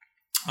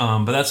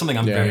 But that's something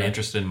I'm very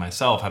interested in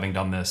myself, having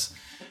done this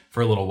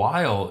for a little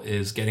while,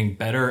 is getting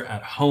better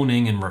at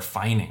honing and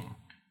refining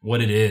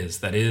what it is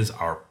that is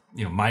our,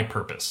 my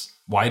purpose.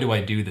 Why do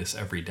I do this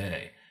every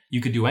day?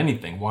 You could do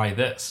anything. Why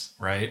this,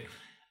 right?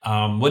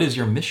 What is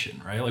your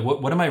mission, right? Like,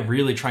 what am I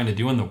really trying to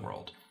do in the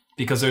world?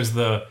 Because there's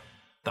the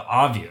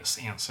obvious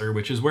answer,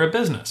 which is we're a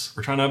business.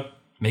 We're trying to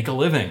make a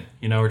living.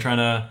 We're trying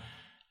to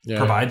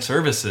provide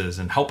services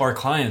and help our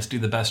clients do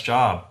the best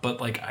job.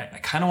 But like, I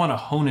kind of want to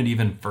hone it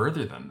even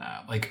further than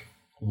that. Like,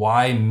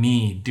 why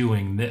me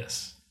doing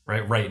this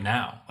right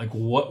now? Like,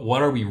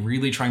 what are we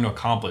really trying to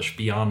accomplish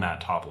beyond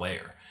that top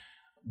layer?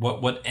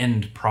 What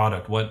end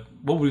product? What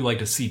would we like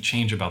to see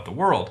change about the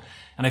world?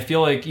 And I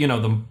feel like,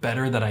 the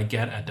better that I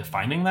get at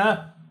defining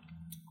that,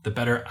 the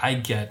better I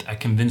get at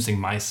convincing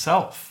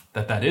myself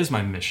that is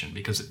my mission,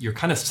 because you're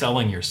kind of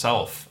selling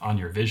yourself on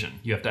your vision.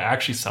 You have to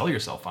actually sell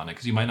yourself on it,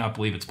 because you might not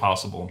believe it's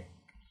possible.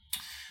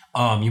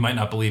 You might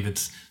not believe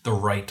it's the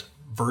right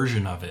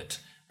version of it.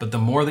 But the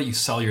more that you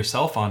sell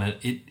yourself on it,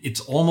 it's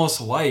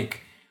almost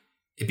like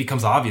it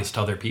becomes obvious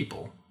to other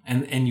people.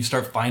 And you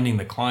start finding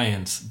the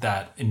clients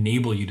that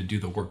enable you to do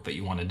the work that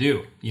you want to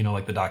do.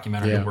 Like the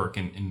documentary work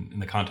in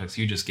the context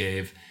you just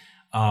gave.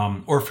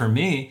 Or for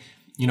me,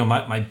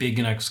 my big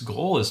next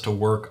goal is to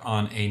work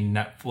on a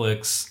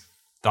Netflix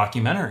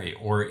documentary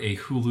or a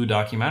Hulu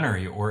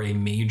documentary or a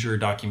major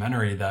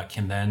documentary that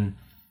can then,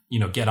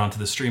 get onto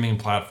the streaming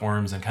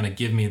platforms and kind of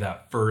give me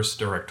that first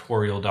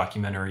directorial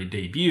documentary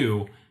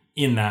debut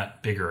in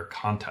that bigger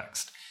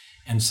context.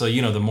 And so,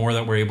 the more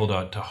that we're able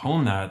to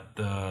hone that,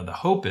 the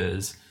hope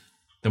is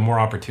the more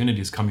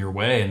opportunities come your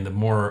way and the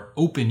more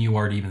open you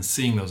are to even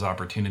seeing those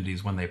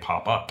opportunities when they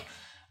pop up.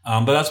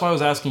 But that's why I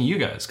was asking you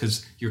guys,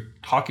 because you're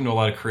talking to a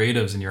lot of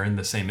creatives and you're in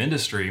the same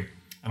industry,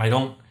 and I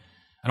don't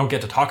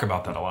get to talk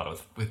about that a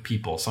lot with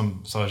people. So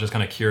I was just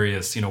kind of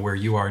curious, where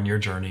you are in your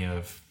journey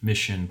of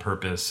mission,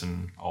 purpose,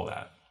 and all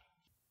that.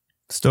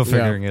 Still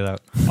figuring it out.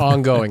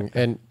 Ongoing.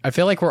 And I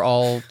feel like we're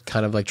all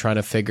kind of like trying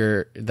to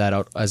figure that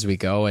out as we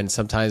go. And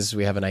sometimes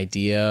we have an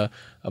idea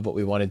of what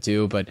we want to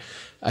do, but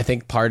I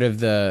think part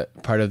of the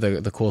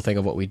cool thing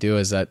of what we do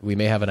is that we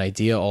may have an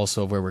idea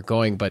also of where we're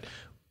going, but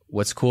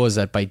what's cool is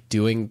that by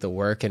doing the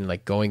work and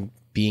like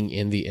being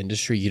in the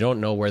industry, you don't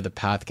know where the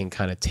path can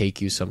kind of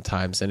take you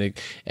sometimes. And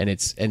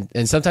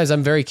sometimes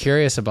I'm very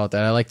curious about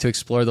that. I like to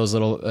explore those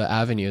little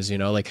avenues,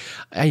 like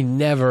I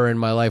never in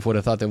my life would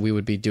have thought that we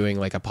would be doing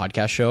like a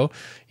podcast show.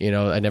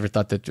 I never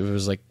thought that it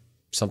was like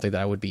something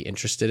that I would be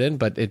interested in,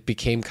 but it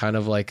became kind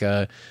of like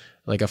a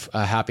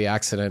happy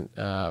accident,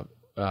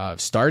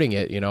 starting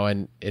it,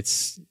 and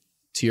it's,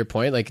 to your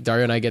point, like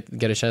Dario and I get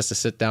a chance to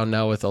sit down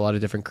now with a lot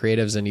of different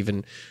creatives and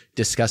even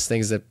discuss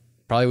things that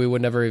probably we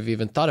would never have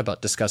even thought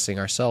about discussing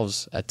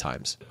ourselves at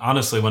times.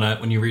 Honestly,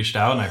 when you reached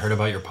out and I heard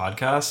about your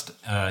podcast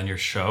and your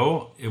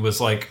show, it was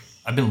like,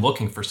 I've been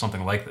looking for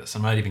something like this.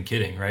 I'm not even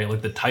kidding, right?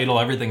 Like the title,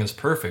 everything is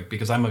perfect,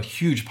 because I'm a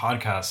huge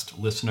podcast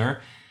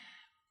listener,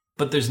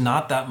 but there's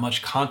not that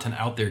much content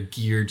out there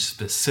geared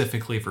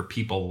specifically for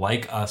people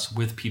like us,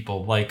 with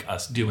people like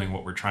us doing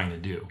what we're trying to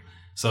do.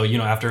 So,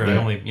 after I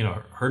only,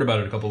 heard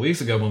about it a couple of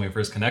weeks ago when we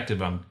first connected,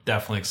 but I'm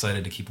definitely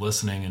excited to keep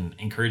listening and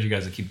encourage you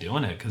guys to keep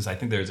doing it, because I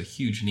think there's a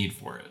huge need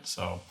for it.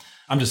 So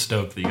I'm just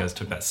stoked that you guys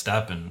took that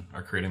step and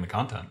are creating the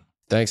content.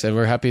 Thanks. And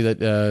we're happy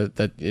that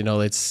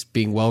it's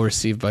being well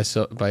received by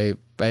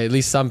at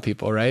least some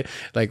people, right?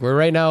 Like we're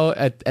right now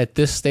at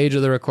this stage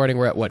of the recording,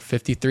 we're at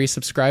 53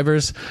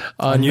 subscribers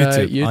on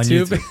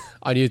YouTube.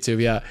 On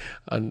YouTube. Yeah.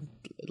 On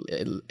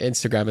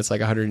Instagram, it's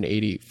like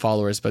 180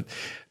 followers, but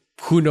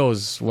who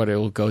knows what it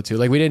will go to.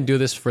 Like we didn't do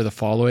this for the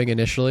following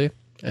initially,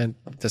 and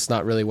that's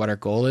not really what our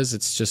goal is.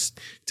 It's just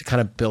to kind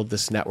of build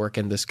this network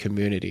and this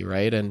community,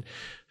 right? And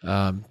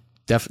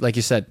like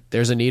you said,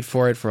 there's a need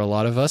for it for a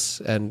lot of us,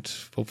 and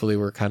hopefully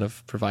we're kind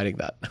of providing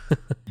that.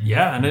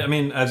 Yeah, and I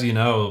mean, as you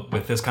know,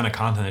 with this kind of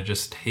content, it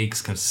just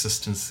takes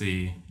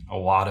consistency, a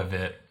lot of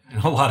it,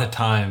 and a lot of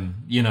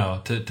time,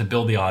 to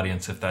build the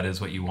audience if that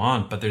is what you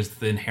want. But there's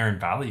the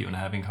inherent value in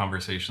having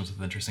conversations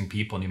with interesting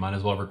people, and you might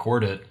as well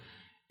record it,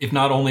 if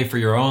not only for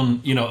your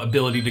own,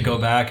 ability to go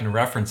back and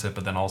reference it,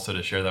 but then also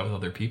to share that with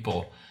other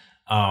people.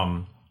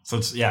 So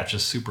it's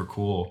just super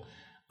cool.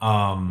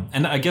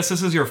 And I guess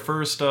this is your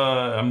first,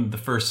 I'm the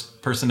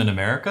first person in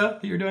America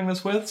that you're doing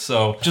this with.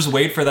 So just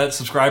wait for that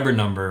subscriber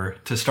number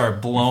to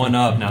start blowing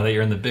up now that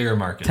you're in the bigger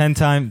market. 10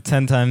 times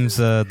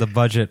the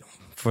budget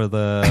for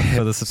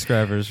the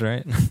subscribers,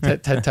 right?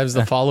 10 times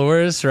the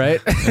followers, right?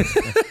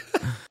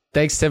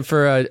 Thanks, Tim,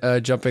 for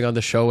jumping on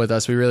the show with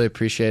us. We really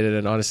appreciate it,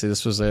 and honestly,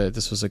 this was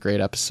a great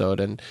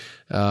episode. And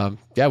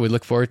we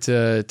look forward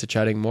to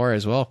chatting more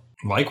as well.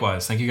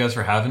 Likewise, thank you guys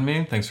for having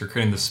me. Thanks for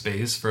creating the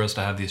space for us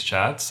to have these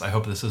chats. I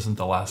hope this isn't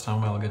the last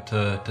time I'll get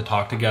to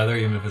talk together,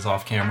 even if it's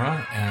off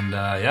camera. And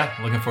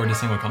looking forward to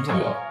seeing what comes of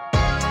it.